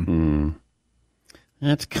fame.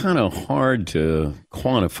 That's kind of hard to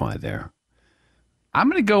quantify there. I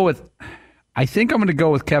think I'm going to go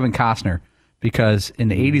with Kevin Costner because in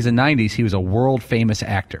the 80s and 90s, he was a world famous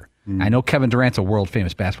actor. I know Kevin Durant's a world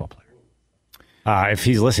famous basketball player. If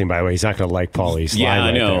he's listening, by the way, he's not going to like Paulie's line Yeah, I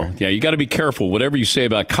right know. there. Yeah, you got to be careful, whatever you say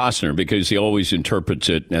about Costner, because he always interprets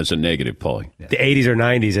it as a negative, Paulie. The 80s or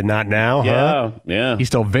 90s and not now, huh? Yeah. He's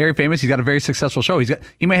still very famous. He's got a very successful show.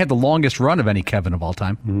 He may have the longest run of any Kevin of all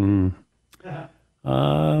time.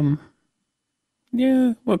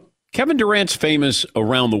 Yeah, well, Kevin Durant's famous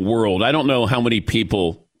around the world. I don't know how many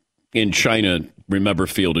people in China remember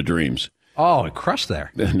Field of Dreams. Oh, it crushed there.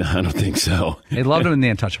 No, I don't think so. They loved him in The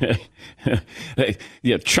Untouchable.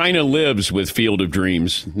 Yeah, China lives with Field of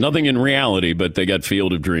Dreams. Nothing in reality, but they got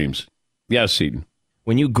Field of Dreams. Yes, Seton.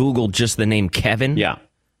 When you Google just the name Kevin, yeah,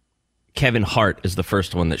 Kevin Hart is the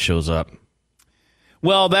first one that shows up.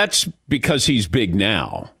 Well, that's because he's big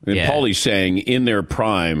now. And Paulie's saying in their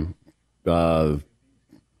prime,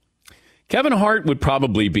 Kevin Hart would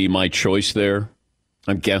probably be my choice there,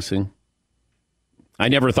 I'm guessing. I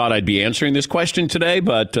never thought I'd be answering this question today,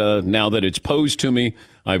 but now that it's posed to me,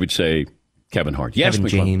 I would say Kevin Hart. Yes, Kevin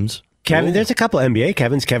James. Kevin, there's a couple NBA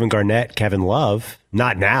Kevins, Kevin Garnett, Kevin Love.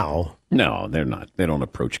 Not now. No, they're not. They don't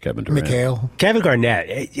approach Kevin Durant. McHale. Kevin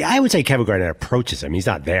Garnett. I would say Kevin Garnett approaches him. He's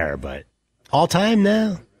not there, but all time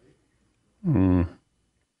now.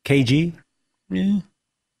 KG. Yeah.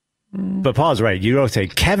 But Paul's right. You don't say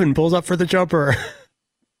Kevin pulls up for the jumper.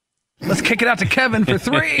 Let's kick it out to Kevin for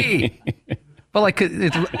 3. But like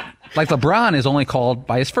LeBron is only called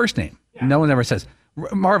by his first name. No one ever says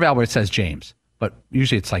Marv Albert says James, but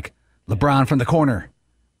usually it's like LeBron from the corner,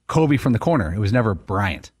 Kobe from the corner. It was never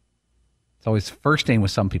Bryant. It's always first name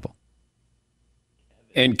with some people.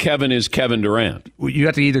 And Kevin is Kevin Durant. You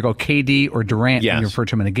have to either go KD or Durant when you refer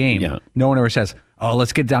to him in a game. Yeah. No one ever says, "Oh,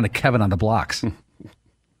 let's get down to Kevin on the blocks."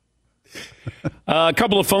 A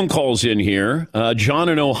couple of phone calls in here. John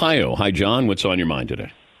in Ohio. Hi, John. What's on your mind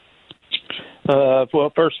today?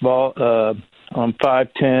 Well, first of all, I'm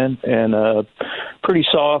 5'10" and pretty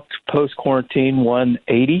soft post-quarantine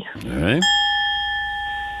 180. All right.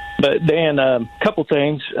 But, Dan, a couple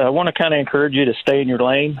things. I want to kind of encourage you to stay in your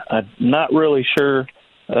lane. I'm not really sure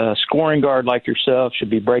a scoring guard like yourself should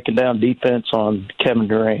be breaking down defense on Kevin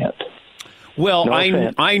Durant. Well, No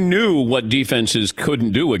offense. I knew what defenses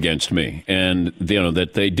couldn't do against me, and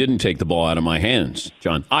that they didn't take the ball out of my hands,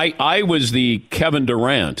 John. I was the Kevin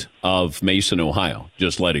Durant of Mason, Ohio,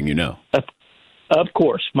 just letting you know. Of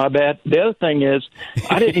course, my bad. The other thing is,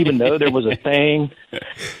 I didn't even know there was a thing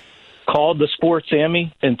called the Sports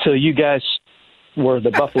Emmy until you guys were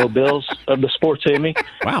the Buffalo Bills of the Sports Emmy.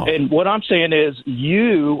 Wow. And what I'm saying is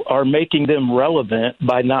you are making them relevant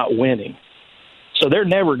by not winning. So they're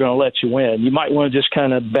never going to let you win. You might want to just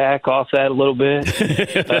kind of back off that a little bit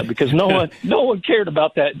because no one cared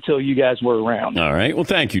about that until you guys were around. All right. Well,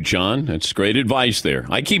 thank you, John. That's great advice there.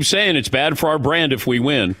 I keep saying it's bad for our brand if we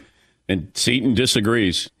win, and Seton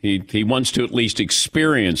disagrees. He wants to at least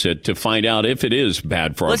experience it to find out if it is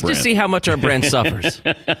bad for our brand. Let's just see how much our brand suffers.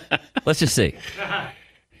 Let's just see.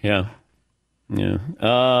 Yeah.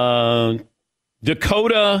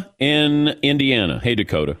 Dakota in Indiana. Hey,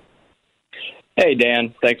 Dakota. Hey,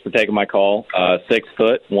 Dan. Thanks for taking my call. 6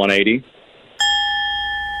 foot, 180.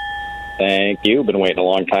 Thank you. Been waiting a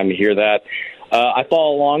long time to hear that. I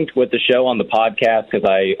follow along with the show on the podcast because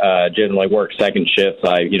I generally work second shifts.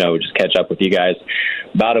 I, just catch up with you guys.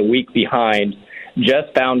 About a week behind.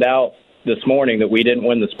 Just found out this morning that we didn't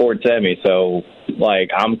win the Sports Emmy. So,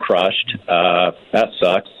 I'm crushed. That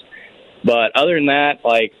sucks. But other than that,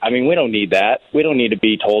 we don't need that. We don't need to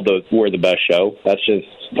be told that we're the best show. That's just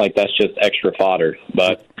extra fodder.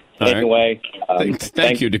 But anyway,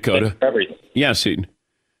 thank you, Dakota. Thanks for everything. Yeah, Seton.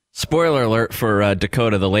 Spoiler alert for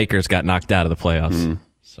Dakota, the Lakers got knocked out of the playoffs.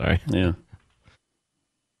 Sorry. Yeah.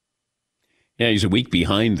 Yeah, he's a week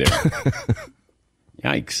behind there.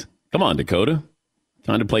 Yikes. Come on, Dakota.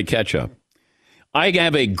 Time to play catch up. I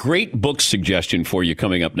have a great book suggestion for you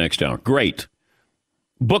coming up next hour. Great.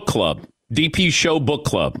 Book Club. DP Show Book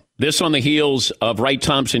Club. This on the heels of Wright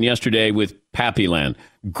Thompson yesterday with Pappyland.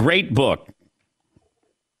 Great book.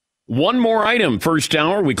 One more item. First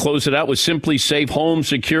hour, we close it out with Simply Safe Home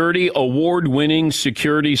Security, award-winning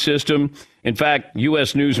security system. In fact,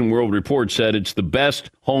 U.S. News and World Report said it's the best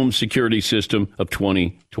home security system of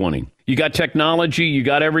 2020. You got technology, you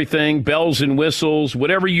got everything, bells and whistles,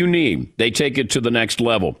 whatever you need. They take it to the next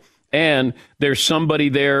level. And there's somebody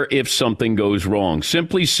there if something goes wrong.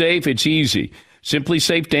 Simply Safe, it's easy.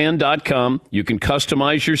 SimplySafeDan.com. You can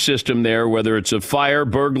customize your system there, whether it's a fire,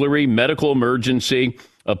 burglary, medical emergency,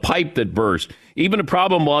 a pipe that burst, even a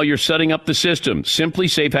problem while you're setting up the system. Simply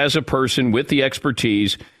Safe has a person with the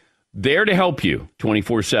expertise there to help you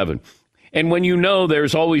 24/7. And when you know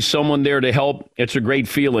there's always someone there to help, it's a great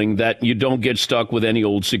feeling that you don't get stuck with any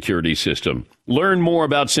old security system. Learn more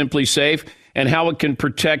about Simply Safe and how it can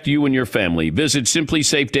protect you and your family. Visit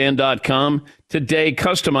SimplySafeDan.com today.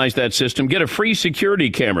 Customize that system. Get a free security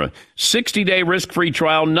camera. 60-day risk-free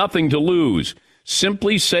trial. Nothing to lose.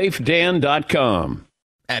 SimplySafeDan.com.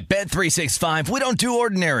 At Bet365, we don't do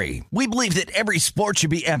ordinary. We believe that every sport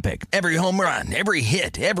should be epic. Every home run, every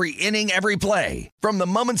hit, every inning, every play. From the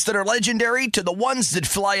moments that are legendary to the ones that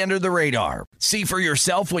fly under the radar. See for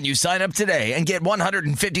yourself when you sign up today and get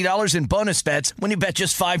 $150 in bonus bets when you bet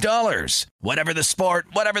just $5. Whatever the sport,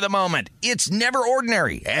 whatever the moment, it's never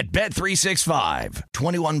ordinary at Bet365.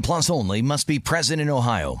 21 plus only. Must be present in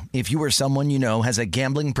Ohio. If you or someone you know has a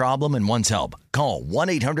gambling problem and wants help, call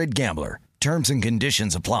 1-800-GAMBLER. Terms and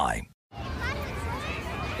conditions apply.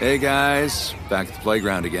 Hey, guys. Back at the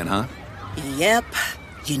playground again, huh? Yep.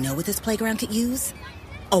 You know what this playground could use?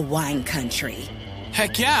 A wine country.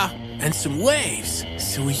 Heck yeah. And some waves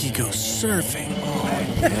so we could go surfing. Oh,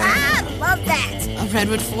 yeah. Love that. A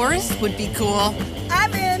redwood forest would be cool.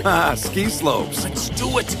 I'm in. Ski slopes. Let's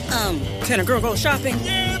do it. Can a girl go shopping?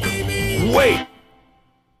 Yeah, baby. Wait.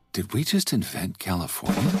 Did we just invent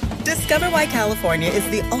California? Discover why California is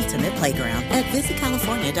the ultimate playground at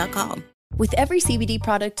visitcalifornia.com. With every CBD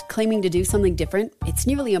product claiming to do something different, it's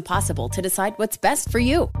nearly impossible to decide what's best for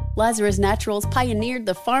you. Lazarus Naturals pioneered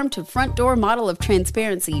the farm-to-front-door model of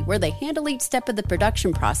transparency, where they handle each step of the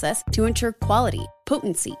production process to ensure quality,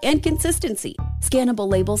 potency, and consistency. Scannable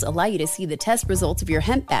labels allow you to see the test results of your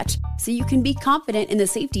hemp batch, so you can be confident in the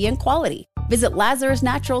safety and quality. Visit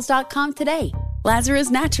LazarusNaturals.com today. Lazarus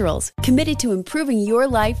Naturals, committed to improving your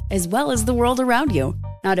life as well as the world around you.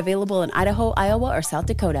 Not available in Idaho, Iowa, or South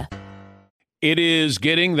Dakota. It is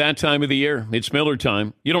getting that time of the year. It's Miller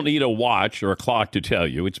time. You don't need a watch or a clock to tell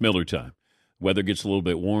you. It's Miller time. Weather gets a little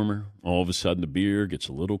bit warmer. All of a sudden, the beer gets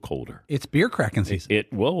a little colder. It's beer cracking season.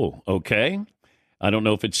 Whoa, okay. I don't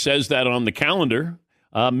know if it says that on the calendar.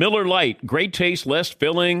 Miller Lite, great taste, less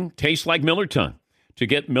filling, tastes like Miller time. To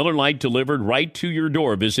get Miller Lite delivered right to your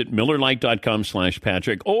door, visit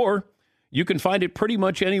MillerLite.com/Patrick, or you can find it pretty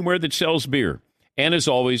much anywhere that sells beer. And as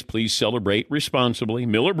always, please celebrate responsibly.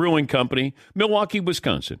 Miller Brewing Company, Milwaukee,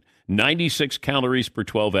 Wisconsin. 96 calories per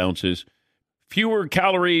 12 ounces. Fewer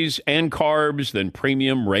calories and carbs than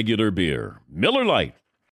premium regular beer. Miller Lite.